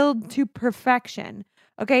chilled to perfection.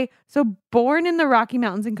 Okay, so born in the Rocky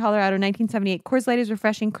Mountains in Colorado, 1978, Coors Light is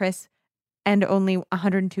refreshing, crisp, and only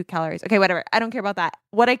 102 calories. Okay, whatever. I don't care about that.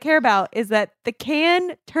 What I care about is that the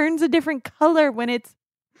can turns a different color when it's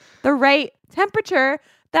the right temperature.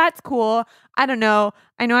 That's cool. I don't know.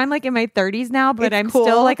 I know I'm like in my 30s now, but I'm cool.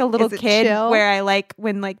 still like a little Is it kid chill? where I like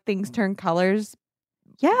when like things turn colors.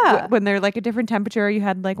 Yeah. When they're like a different temperature, you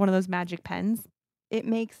had like one of those magic pens. It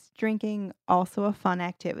makes drinking also a fun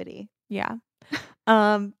activity. Yeah.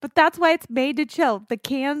 But that's why it's made to chill. The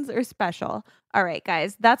cans are special. All right,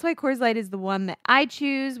 guys. That's why Coors Light is the one that I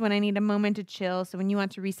choose when I need a moment to chill. So when you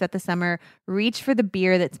want to reset the summer, reach for the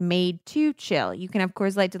beer that's made to chill. You can have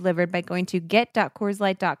Coors Light delivered by going to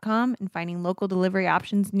get.coorslight.com and finding local delivery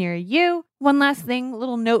options near you. One last thing, a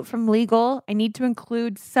little note from legal. I need to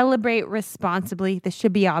include celebrate responsibly. This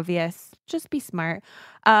should be obvious. Just be smart.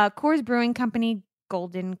 Coors Brewing Company,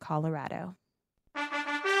 Golden, Colorado.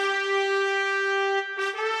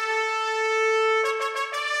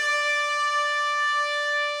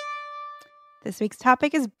 This week's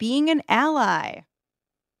topic is being an ally.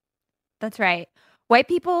 That's right. White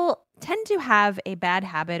people tend to have a bad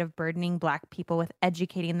habit of burdening Black people with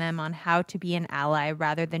educating them on how to be an ally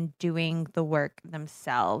rather than doing the work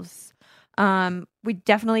themselves. We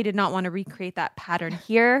definitely did not want to recreate that pattern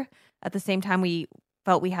here. At the same time, we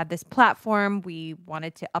felt we had this platform. We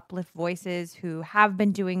wanted to uplift voices who have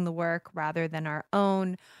been doing the work rather than our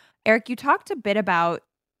own. Eric, you talked a bit about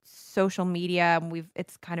social media, and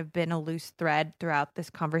it's kind of been a loose thread throughout this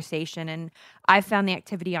conversation, and I found the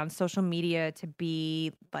activity on social media to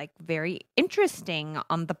be like very interesting.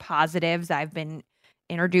 On the positives, I've been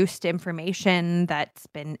introduced to information that's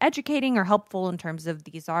been educating or helpful in terms of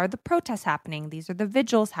these are the protests happening, these are the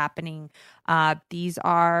vigils happening, these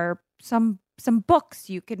are some books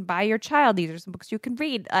you can buy your child, these are some books you can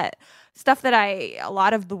read, stuff that a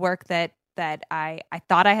lot of the work that I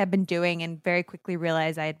thought I had been doing and very quickly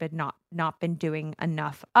realized I had been not been doing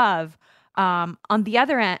enough of. On the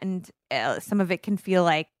other end, some of it can feel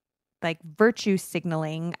like virtue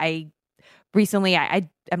signaling. I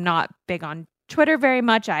am not big on Twitter very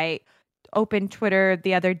much. I opened Twitter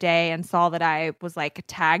the other day and saw that I was like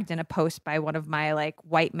tagged in a post by one of my like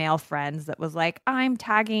white male friends that was like, I'm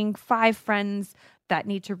tagging 5 friends that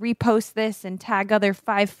need to repost this and tag other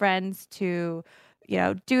 5 friends to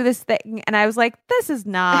do this thing. And I was like, this is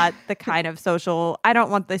not the kind of social, I don't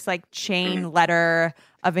want this like chain letter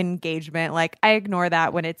of engagement. Like I ignore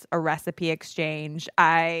that when it's a recipe exchange.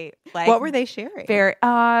 What were they sharing?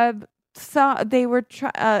 So they were,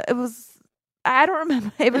 it was, I don't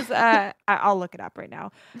remember. It was, I'll look it up right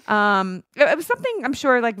now. It was something I'm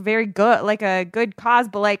sure like very good, like a good cause,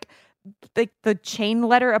 but like the chain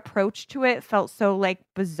letter approach to it felt so like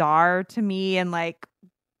bizarre to me and like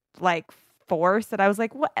force that I was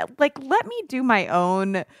like, what? Like, let me do my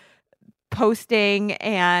own posting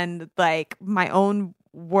and like my own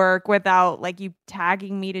work without like you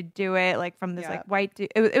tagging me to do it. Like from this like white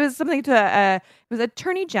dude. It was something to it was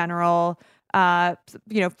Attorney General, for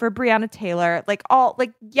Breonna Taylor. Like all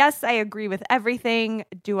like yes, I agree with everything.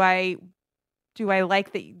 Do I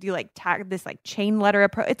like that you do like tag this like chain letter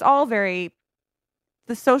approach? It's all very.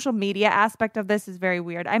 The social media aspect of this is very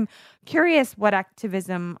weird. I'm curious what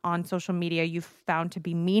activism on social media you've found to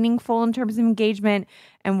be meaningful in terms of engagement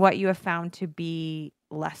and what you have found to be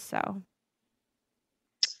less so.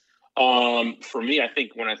 For me, I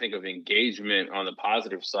think when I think of engagement on the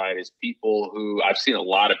positive side is people who I've seen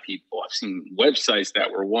websites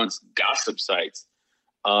that were once gossip sites,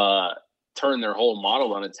 turn their whole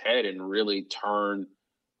model on its head and really turn,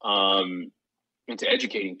 into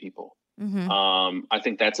educating people. Mm-hmm. I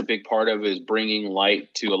think that's a big part of it, is bringing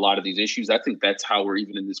light to a lot of these issues. I think that's how we're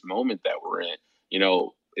even in this moment that we're in,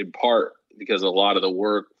 in part because a lot of the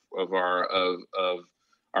work of our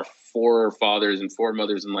forefathers and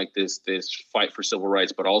foremothers and like this fight for civil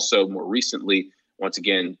rights, but also more recently, once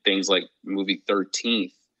again, things like movie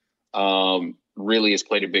 13th, really has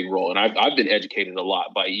played a big role. And I've been educated a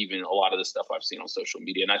lot by even a lot of the stuff I've seen on social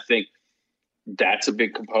media. And I think that's a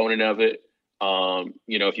big component of it.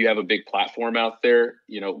 If you have a big platform out there,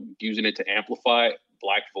 using it to amplify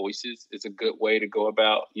Black voices is a good way to go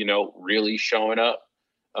about, really showing up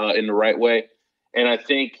in the right way. And I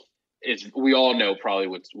think we all know probably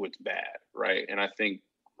what's bad, right? And I think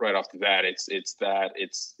right off the bat, it's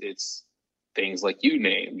things like you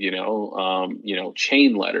named,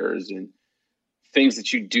 chain letters and things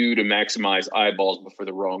that you do to maximize eyeballs, but for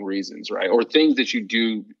the wrong reasons, right? Or things that you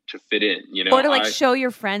do to fit in, or to show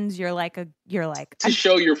your friends to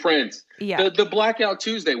show your friends. Yeah. The Blackout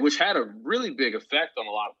Tuesday, which had a really big effect on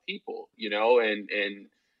a lot of people,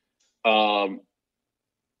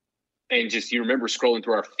 and just, you remember scrolling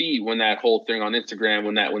through our feed when that whole thing on Instagram,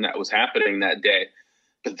 when that was happening that day.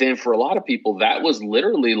 But then for a lot of people, that was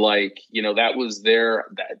literally like, that was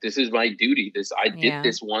this is my duty. I did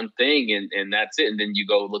this one thing and that's it. And then you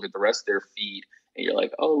go look at the rest of their feed and you're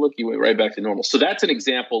like, oh, look, you went right back to normal. So that's an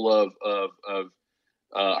example of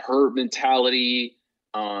herd mentality,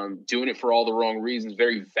 doing it for all the wrong reasons,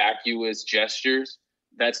 very vacuous gestures.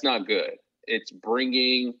 That's not good. It's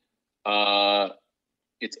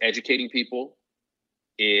it's educating people.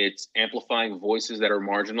 It's amplifying voices that are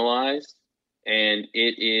marginalized, and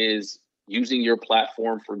it is using your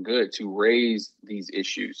platform for good to raise these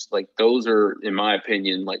issues. Like, those are, in my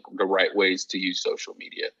opinion, like the right ways to use social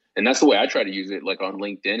media. And that's the way I try to use it, like on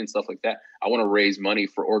LinkedIn and stuff like that. I want to raise money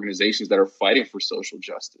for organizations that are fighting for social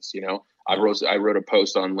justice. You know, I wrote a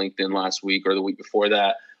post on LinkedIn last week or the week before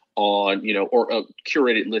that on, you know, or a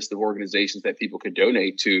curated list of organizations that people could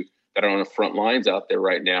donate to that are on the front lines out there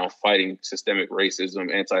right now fighting systemic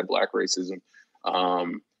racism, anti-Black racism.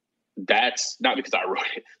 That's not because I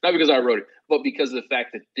wrote it, but because of the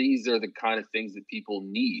fact that these are the kind of things that people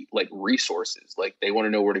need, like resources. Like, they want to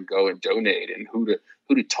know where to go and donate and who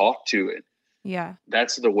to talk to. And Yeah.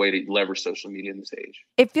 that's the way to leverage social media in this age.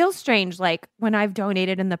 It feels strange, like when I've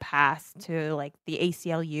donated in the past to like the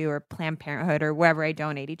ACLU or Planned Parenthood or wherever I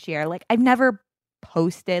donate each year, like I've never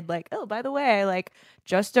posted like, oh, by the way, like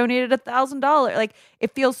just donated $1,000. Like,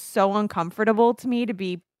 it feels so uncomfortable to me to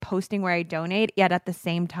be posting where I donate. Yet at the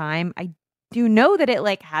same time, I do know that it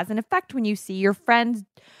like has an effect when you see your friends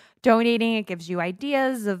donating. It gives you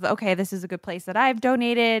ideas of, okay, this is a good place that I've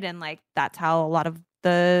donated. And like, that's how a lot of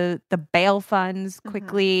the bail funds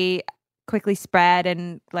quickly spread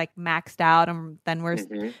and like maxed out. And then we're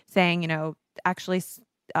saying, you know, actually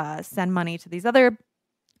send money to these other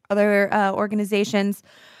organizations.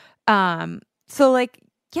 So like,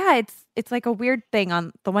 yeah, it's like a weird thing.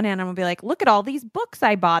 On the one hand, I'm gonna be like, look at all these books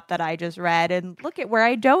I bought that I just read, and look at where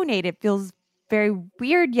I donate. It feels very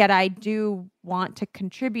weird, yet I do want to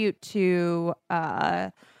contribute to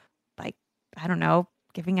like, I don't know,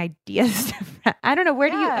 giving ideas to I don't know, where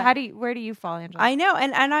do you fall, Angela? I know,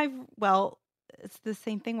 and it's the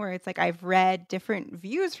same thing where it's like I've read different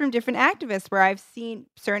views from different activists where I've seen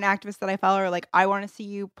certain activists that I follow are like, I want to see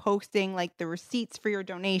you posting like the receipts for your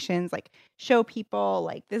donations, like show people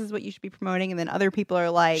like this is what you should be promoting. And then other people are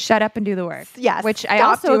like, shut up and do the work. Yes. Which I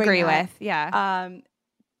also agree with. Yeah.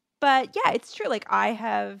 But yeah, it's true. Like, I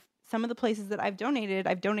have some of the places that I've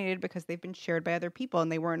donated because they've been shared by other people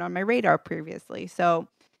and they weren't on my radar previously. So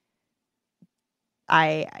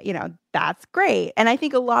that's great. And I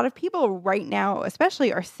think a lot of people right now,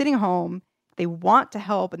 especially, are sitting home. They want to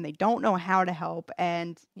help and they don't know how to help.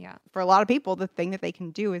 And for a lot of people, the thing that they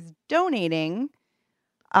can do is donating.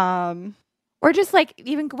 Or just like,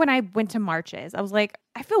 even when I went to marches, I was like,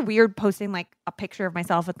 I feel weird posting like a picture of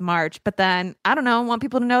myself at the march. But then, I don't know, I want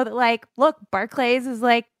people to know that like, look, Barclays is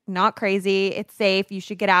like not crazy. It's safe. You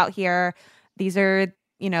should get out here. These are,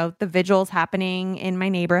 you know, the vigils happening in my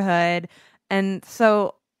neighborhood. And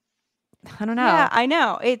so, I don't know. Yeah, I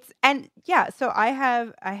know. So I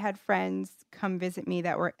had friends come visit me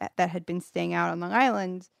that had been staying out on Long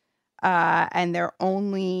Island, and their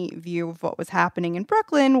only view of what was happening in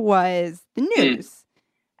Brooklyn was the news.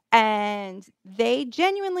 And they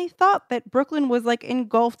genuinely thought that Brooklyn was like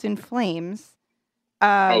engulfed in flames.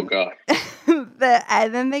 Oh God.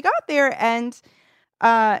 And then they got there and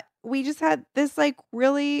we just had this like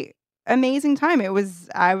really amazing time. It was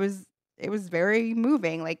very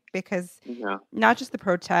moving, like, because not just the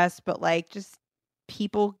protests, but like just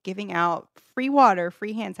people giving out free water,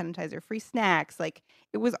 free hand sanitizer, free snacks. Like,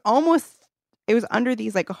 it was under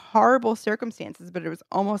these like horrible circumstances, but it was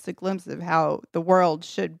almost a glimpse of how the world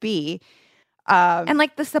should be. And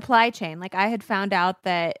like the supply chain, like I had found out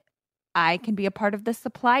that I can be a part of the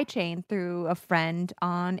supply chain through a friend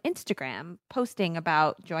on Instagram posting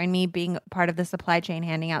about join me being part of the supply chain,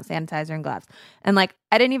 handing out sanitizer and gloves. And like,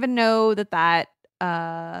 I didn't even know that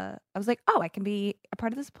I was like, oh, I can be a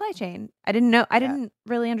part of the supply chain. I didn't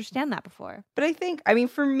really understand that before. But I think, I mean,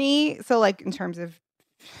 for me, so like in terms of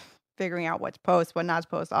figuring out what to post, what not to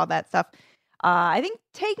post, all that stuff, I think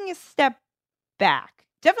taking a step back,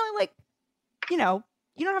 definitely, like, you know,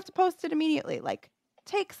 you don't have to post it immediately. Like,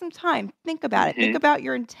 take some time, think about it, think about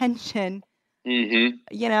your intention, you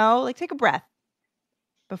know, like take a breath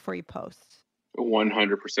before you post.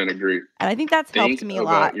 100% agree. And I think that's helped me a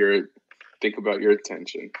lot. Think about your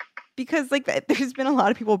attention. Because like there's been a lot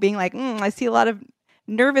of people being like, I see a lot of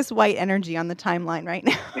nervous white energy on the timeline right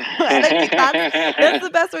now. And I think that's the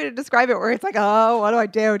best way to describe it, where it's like, oh, what do I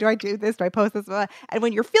do? Do I do this? Do I post this? And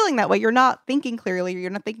when you're feeling that way, you're not thinking clearly, or you're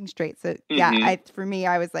not thinking straight. So for me,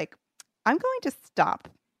 I was like, I'm going to stop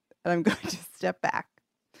and I'm going to step back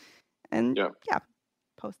and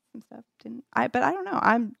post some stuff. But I don't know.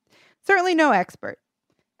 I'm certainly no expert.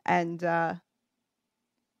 And,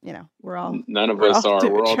 you know, none of us are.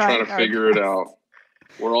 We're all trying to figure it out.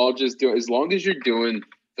 We're all just doing, as long as you're doing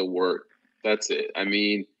the work, that's it. I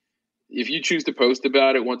mean, if you choose to post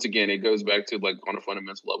about it, once again, it goes back to like on a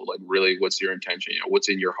fundamental level, like really what's your intention? You know, what's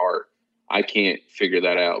in your heart? I can't figure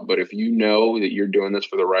that out. But if you know that you're doing this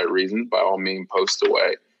for the right reason, by all means, post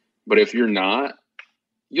away. But if you're not,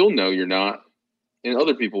 you'll know you're not. And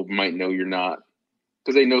other people might know you're not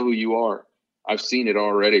because they know who you are. I've seen it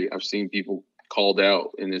already. I've seen people called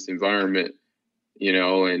out in this environment,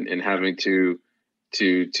 and having to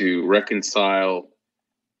reconcile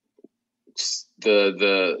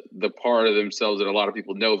the part of themselves that a lot of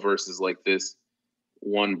people know versus like this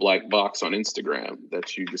one black box on Instagram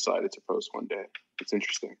that you decided to post one day. It's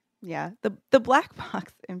interesting. Yeah, the black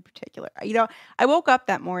box in particular. I woke up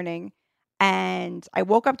that morning and I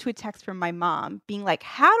woke up to a text from my mom being like,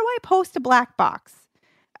 "How do I post a black box?"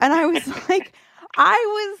 And I was like,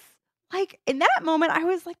 in that moment, I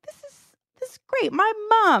was like, this is great. My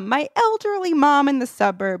mom, my elderly mom in the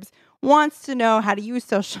suburbs, wants to know how to use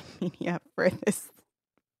social media for this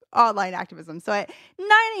online activism. So at 9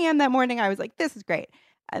 a.m. that morning, I was like, this is great.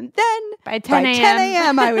 And then by 10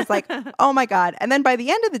 a.m., I was like, oh my God. And then by the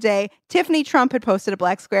end of the day, Tiffany Trump had posted a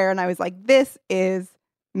black square, and I was like, this is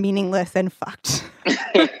meaningless and fucked.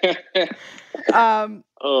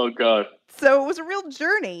 Oh God. So it was a real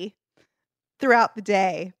journey throughout the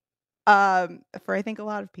day for I think a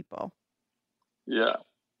lot of people. Yeah.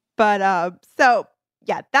 But so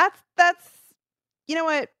yeah, that's you know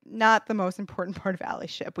what? Not the most important part of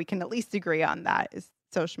allyship. We can at least agree on that is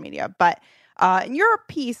social media. But in your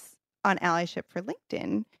piece on allyship for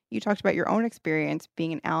LinkedIn, you talked about your own experience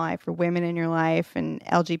being an ally for women in your life and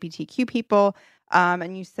LGBTQ people.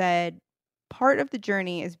 And you said part of the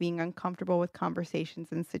journey is being uncomfortable with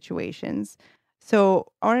conversations and situations.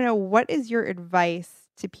 So I want to know, what is your advice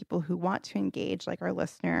to people who want to engage, like our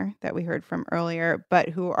listener that we heard from earlier, but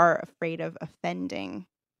who are afraid of offending?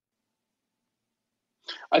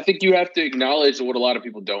 I think you have to acknowledge what a lot of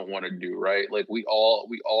people don't want to do, right? Like we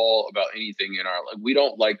all about anything in our life, we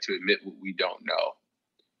don't like to admit what we don't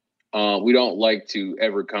know. We don't like to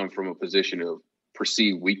ever come from a position of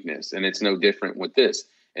perceived weakness, and it's no different with this.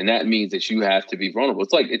 And that means that you have to be vulnerable.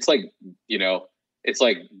 It's like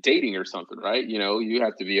dating or something, right? You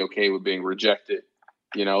have to be okay with being rejected.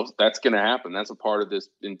 That's going to happen. That's a part of this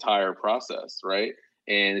entire process, right?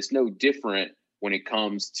 And it's no different when it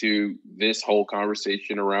comes to this whole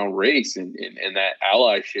conversation around race and that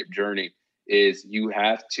allyship journey. Is you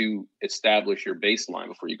have to establish your baseline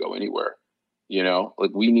before you go anywhere.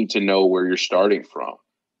 Like we need to know where you're starting from.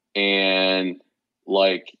 And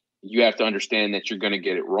like, you have to understand that you're going to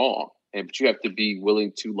get it wrong, but you have to be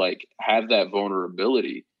willing to like have that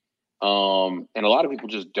vulnerability. And a lot of people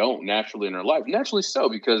just don't naturally in their life, naturally so,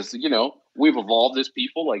 because, we've evolved as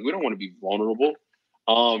people. Like we don't want to be vulnerable.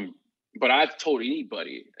 But I've told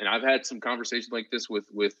anybody, and I've had some conversations like this with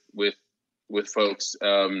folks,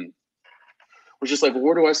 we're just like, well,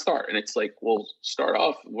 where do I start? And it's like, well, start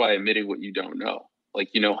off by admitting what you don't know. Like,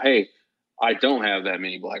 hey, I don't have that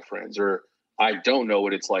many black friends, or I don't know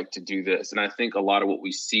what it's like to do this. And I think a lot of what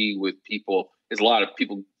we see with people is a lot of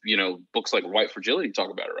people, books like White Fragility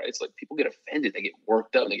talk about it, right? It's like people get offended, they get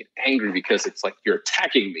worked up, they get angry because it's like, you're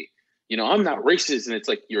attacking me. I'm not racist, and it's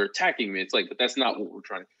like, you're attacking me. It's like, but that's not what we're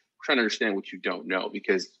trying to understand what you don't know,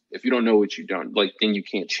 because if you don't know what you don't, like, then you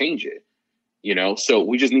can't change it. So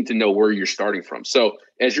we just need to know where you're starting from. So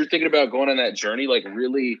as you're thinking about going on that journey, like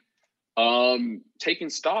really taking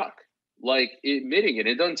stock, like admitting it.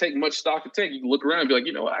 It doesn't take much stock to take. You can look around and be like,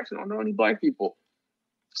 I actually don't know any black people.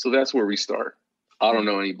 So that's where we start. I don't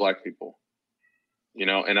know any black people,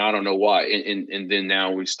 and I don't know why. And then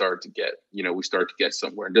now we start to get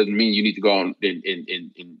somewhere. It doesn't mean you need to go on and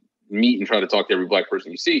meet and try to talk to every black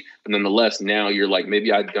person you see. But nonetheless, now you're like,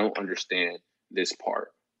 maybe I don't understand this part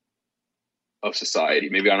of society.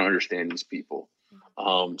 Maybe I don't understand these people.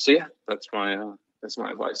 So yeah, that's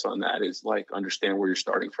my advice on that, is like, understand where you're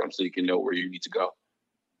starting from so you can know where you need to go.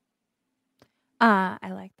 I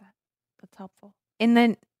like that. That's helpful. In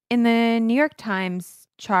the New York Times,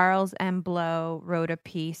 Charles M. Blow wrote a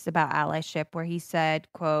piece about allyship where he said,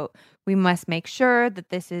 quote, "We must make sure that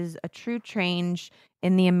this is a true change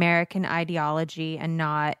in the American ideology and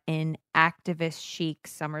not an activist chic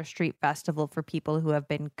summer street festival for people who have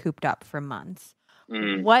been cooped up for months."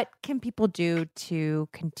 What can people do to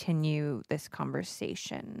continue this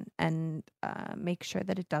conversation and make sure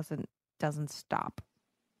that it doesn't stop?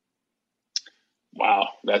 Wow,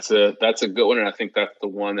 that's a good one, and I think that's the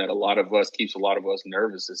one that keeps a lot of us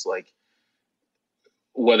nervous. Is like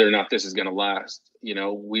whether or not this is going to last.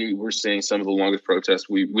 We're seeing some of the longest protests.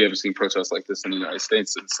 We haven't seen protests like this in the United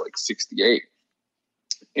States since like '68,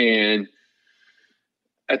 and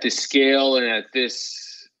at this scale and at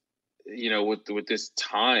this, with this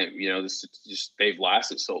time, this just they've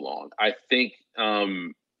lasted so long. I think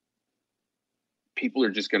people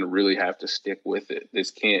are just going to really have to stick with it.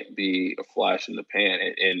 This can't be a flash in the pan.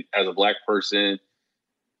 And as a Black person,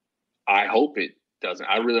 I hope it doesn't.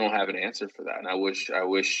 I really don't have an answer for that. And I wish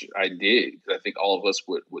I did, because I think all of us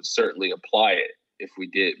would certainly apply it if we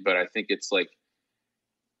did. But I think it's like,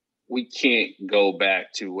 we can't go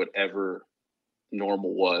back to whatever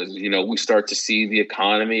normal was. We start to see the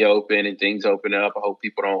economy open and things open up. I hope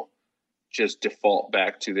people don't just default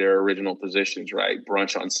back to their original positions, right?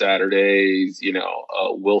 Brunch on Saturdays,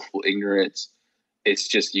 willful ignorance. It's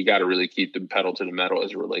just, you got to really keep the pedal to the metal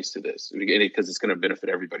as it relates to this, because it's going to benefit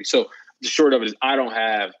everybody. So the short of it is, I don't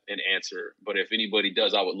have an answer, but if anybody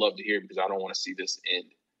does, I would love to hear, because I don't want to see this end.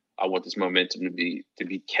 I want this momentum to be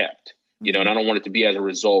kept, and I don't want it to be as a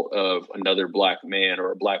result of another Black man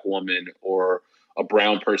or a Black woman or a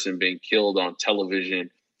brown person being killed on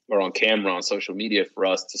television or on camera on social media for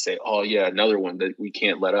us to say, oh yeah, another one that we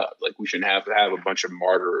can't let up. Like, we shouldn't have to have a bunch of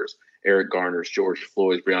martyrs, Eric Garners, George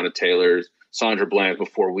Floyd's, Breonna Taylor's, Sandra Bland,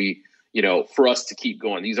 before we, for us to keep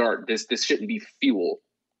going. This shouldn't be fuel.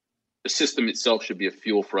 The system itself should be a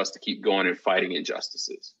fuel for us to keep going and fighting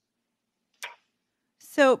injustices.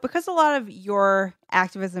 So, because a lot of your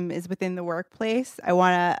activism is within the workplace, I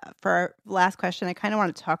want to, for our last question, I kind of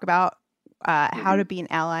want to talk about how to be an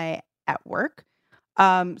ally at work.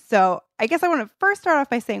 So I guess I want to first start off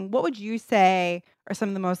by saying, what would you say are some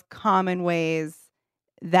of the most common ways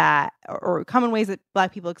that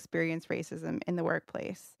Black people experience racism in the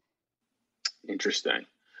workplace? Interesting.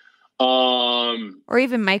 Or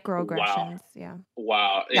even microaggressions. Wow.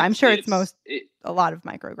 Wow. Yeah, I'm sure it's a lot of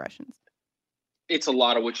microaggressions. It's a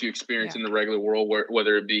lot of what you experience in the regular world,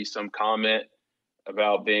 whether it be some comment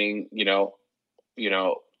about being,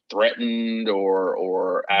 threatened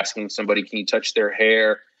or asking somebody, can you touch their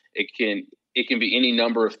hair? It can be any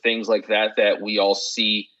number of things like that we all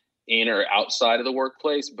see in or outside of the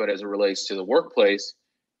workplace. But as it relates to the workplace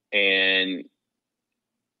and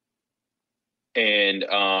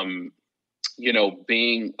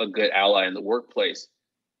being a good ally in the workplace,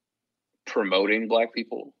 promoting Black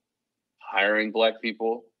people, hiring Black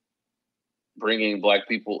people, bringing Black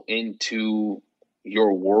people into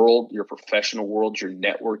your world, your professional world, your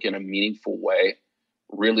network in a meaningful way,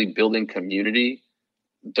 really building community.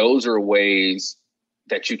 Those are ways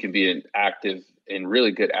that you can be an active and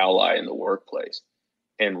really good ally in the workplace,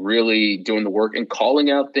 and really doing the work and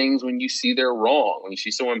calling out things when you see they're wrong. When you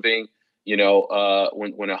see someone being,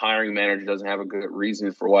 when a hiring manager doesn't have a good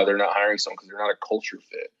reason for why they're not hiring someone because they're not a culture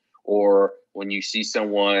fit, or when you see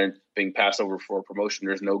someone being passed over for a promotion,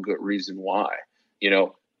 there's no good reason why,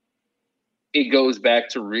 it goes back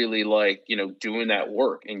to really doing that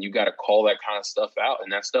work, and you got to call that kind of stuff out.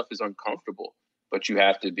 And that stuff is uncomfortable, but you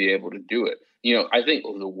have to be able to do it. I think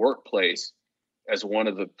the workplace as one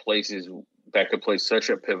of the places that could play such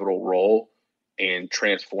a pivotal role in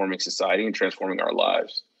transforming society and transforming our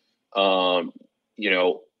lives. The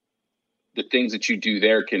things that you do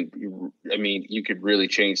there you could really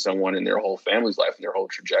change someone in their whole family's life and their whole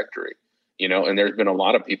trajectory, and there's been a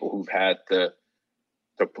lot of people who've had the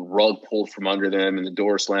rug pulled from under them and the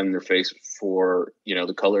door slammed in their face for,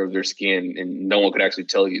 the color of their skin. And no one could actually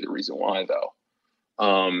tell you the reason why, though.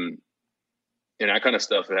 And that kind of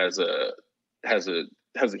stuff has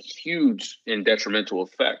a huge and detrimental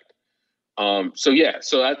effect. So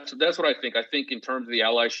that's what I think. I think in terms of the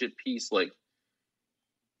allyship piece,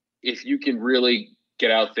 if you can really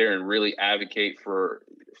get out there and really advocate for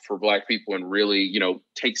Black people and really,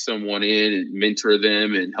 take someone in and mentor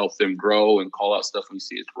them and help them grow and call out stuff we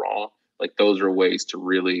see is wrong. Those are ways to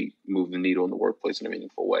really move the needle in the workplace in a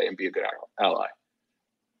meaningful way and be a good ally.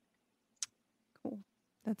 Cool.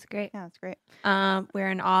 That's great. Yeah, that's great.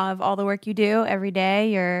 We're in awe of all the work you do every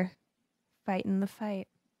day. You're fighting the fight.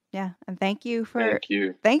 Yeah, and thank you for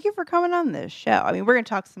coming on this show. We're going to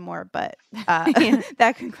talk some more, but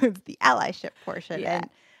that concludes the allyship portion. Yeah. And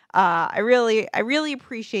I really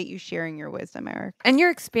appreciate you sharing your wisdom, Eric, and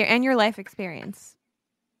your experience and your life experience.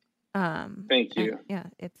 Thank you.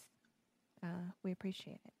 It's we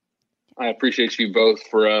appreciate it. I appreciate you both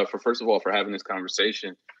for first of all for having this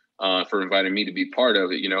conversation, for inviting me to be part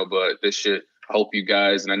of it. But this should help you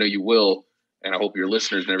guys, and I know you will. And I hope your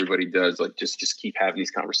listeners and everybody does, just keep having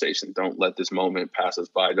these conversations. Don't let this moment pass us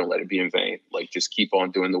by. Don't let it be in vain. Just keep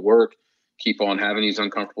on doing the work. Keep on having these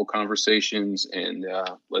uncomfortable conversations, and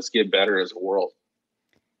let's get better as a world.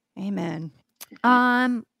 Amen.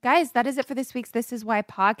 Guys, that is it for this week's This Is Why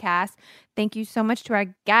podcast. Thank you so much to our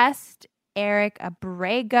guest, Eric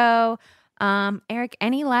Abrego. Eric,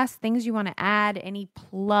 any last things you want to add? Any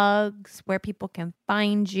plugs where people can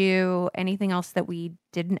find you? Anything else that we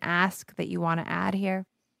didn't ask that you want to add here?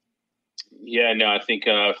 Yeah, no, I think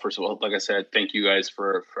first of all, like I said, thank you guys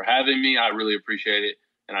for having me. I really appreciate it,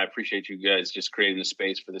 and I appreciate you guys just creating the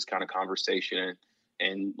space for this kind of conversation.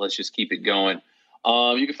 And let's just keep it going.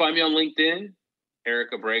 You can find me on LinkedIn,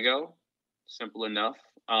 Eric Abrego. Simple enough.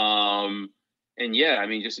 And yeah, I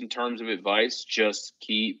mean, just in terms of advice, just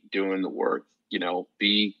keep doing the work.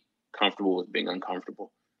 Be comfortable with being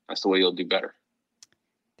uncomfortable. That's the way you'll do better.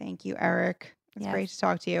 Thank you, Eric. It's great to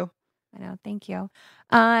talk to you. I know. Thank you.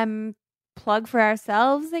 Plug for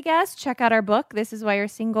ourselves, I guess. Check out our book, This Is Why You're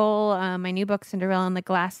Single. My new book, Cinderella and the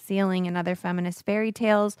Glass Ceiling and Other Feminist Fairy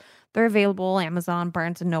Tales. They're available Amazon,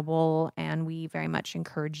 Barnes & Noble, and we very much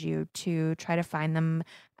encourage you to try to find them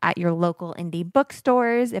at your local indie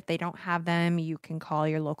bookstores. If they don't have them, you can call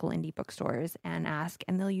your local indie bookstores and ask,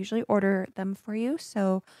 and they'll usually order them for you.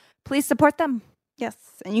 So please support them. Yes,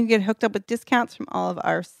 and you can get hooked up with discounts from all of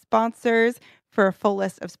our sponsors. For a full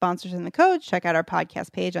list of sponsors and the codes, check out our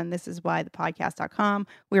podcast page on thisiswhythepodcast.com.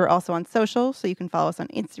 We are also on social, so you can follow us on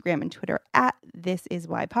Instagram and Twitter at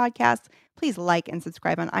thisiswhypodcast. Please like and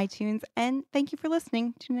subscribe on iTunes, and thank you for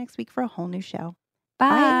listening. Tune in next week for a whole new show.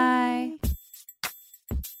 Bye.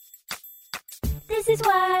 This is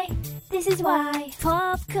why.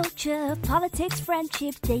 Pop culture, politics,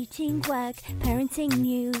 friendship, dating, work, parenting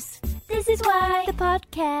news. This is why the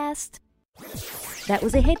podcast. That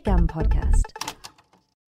was a HeadGum podcast.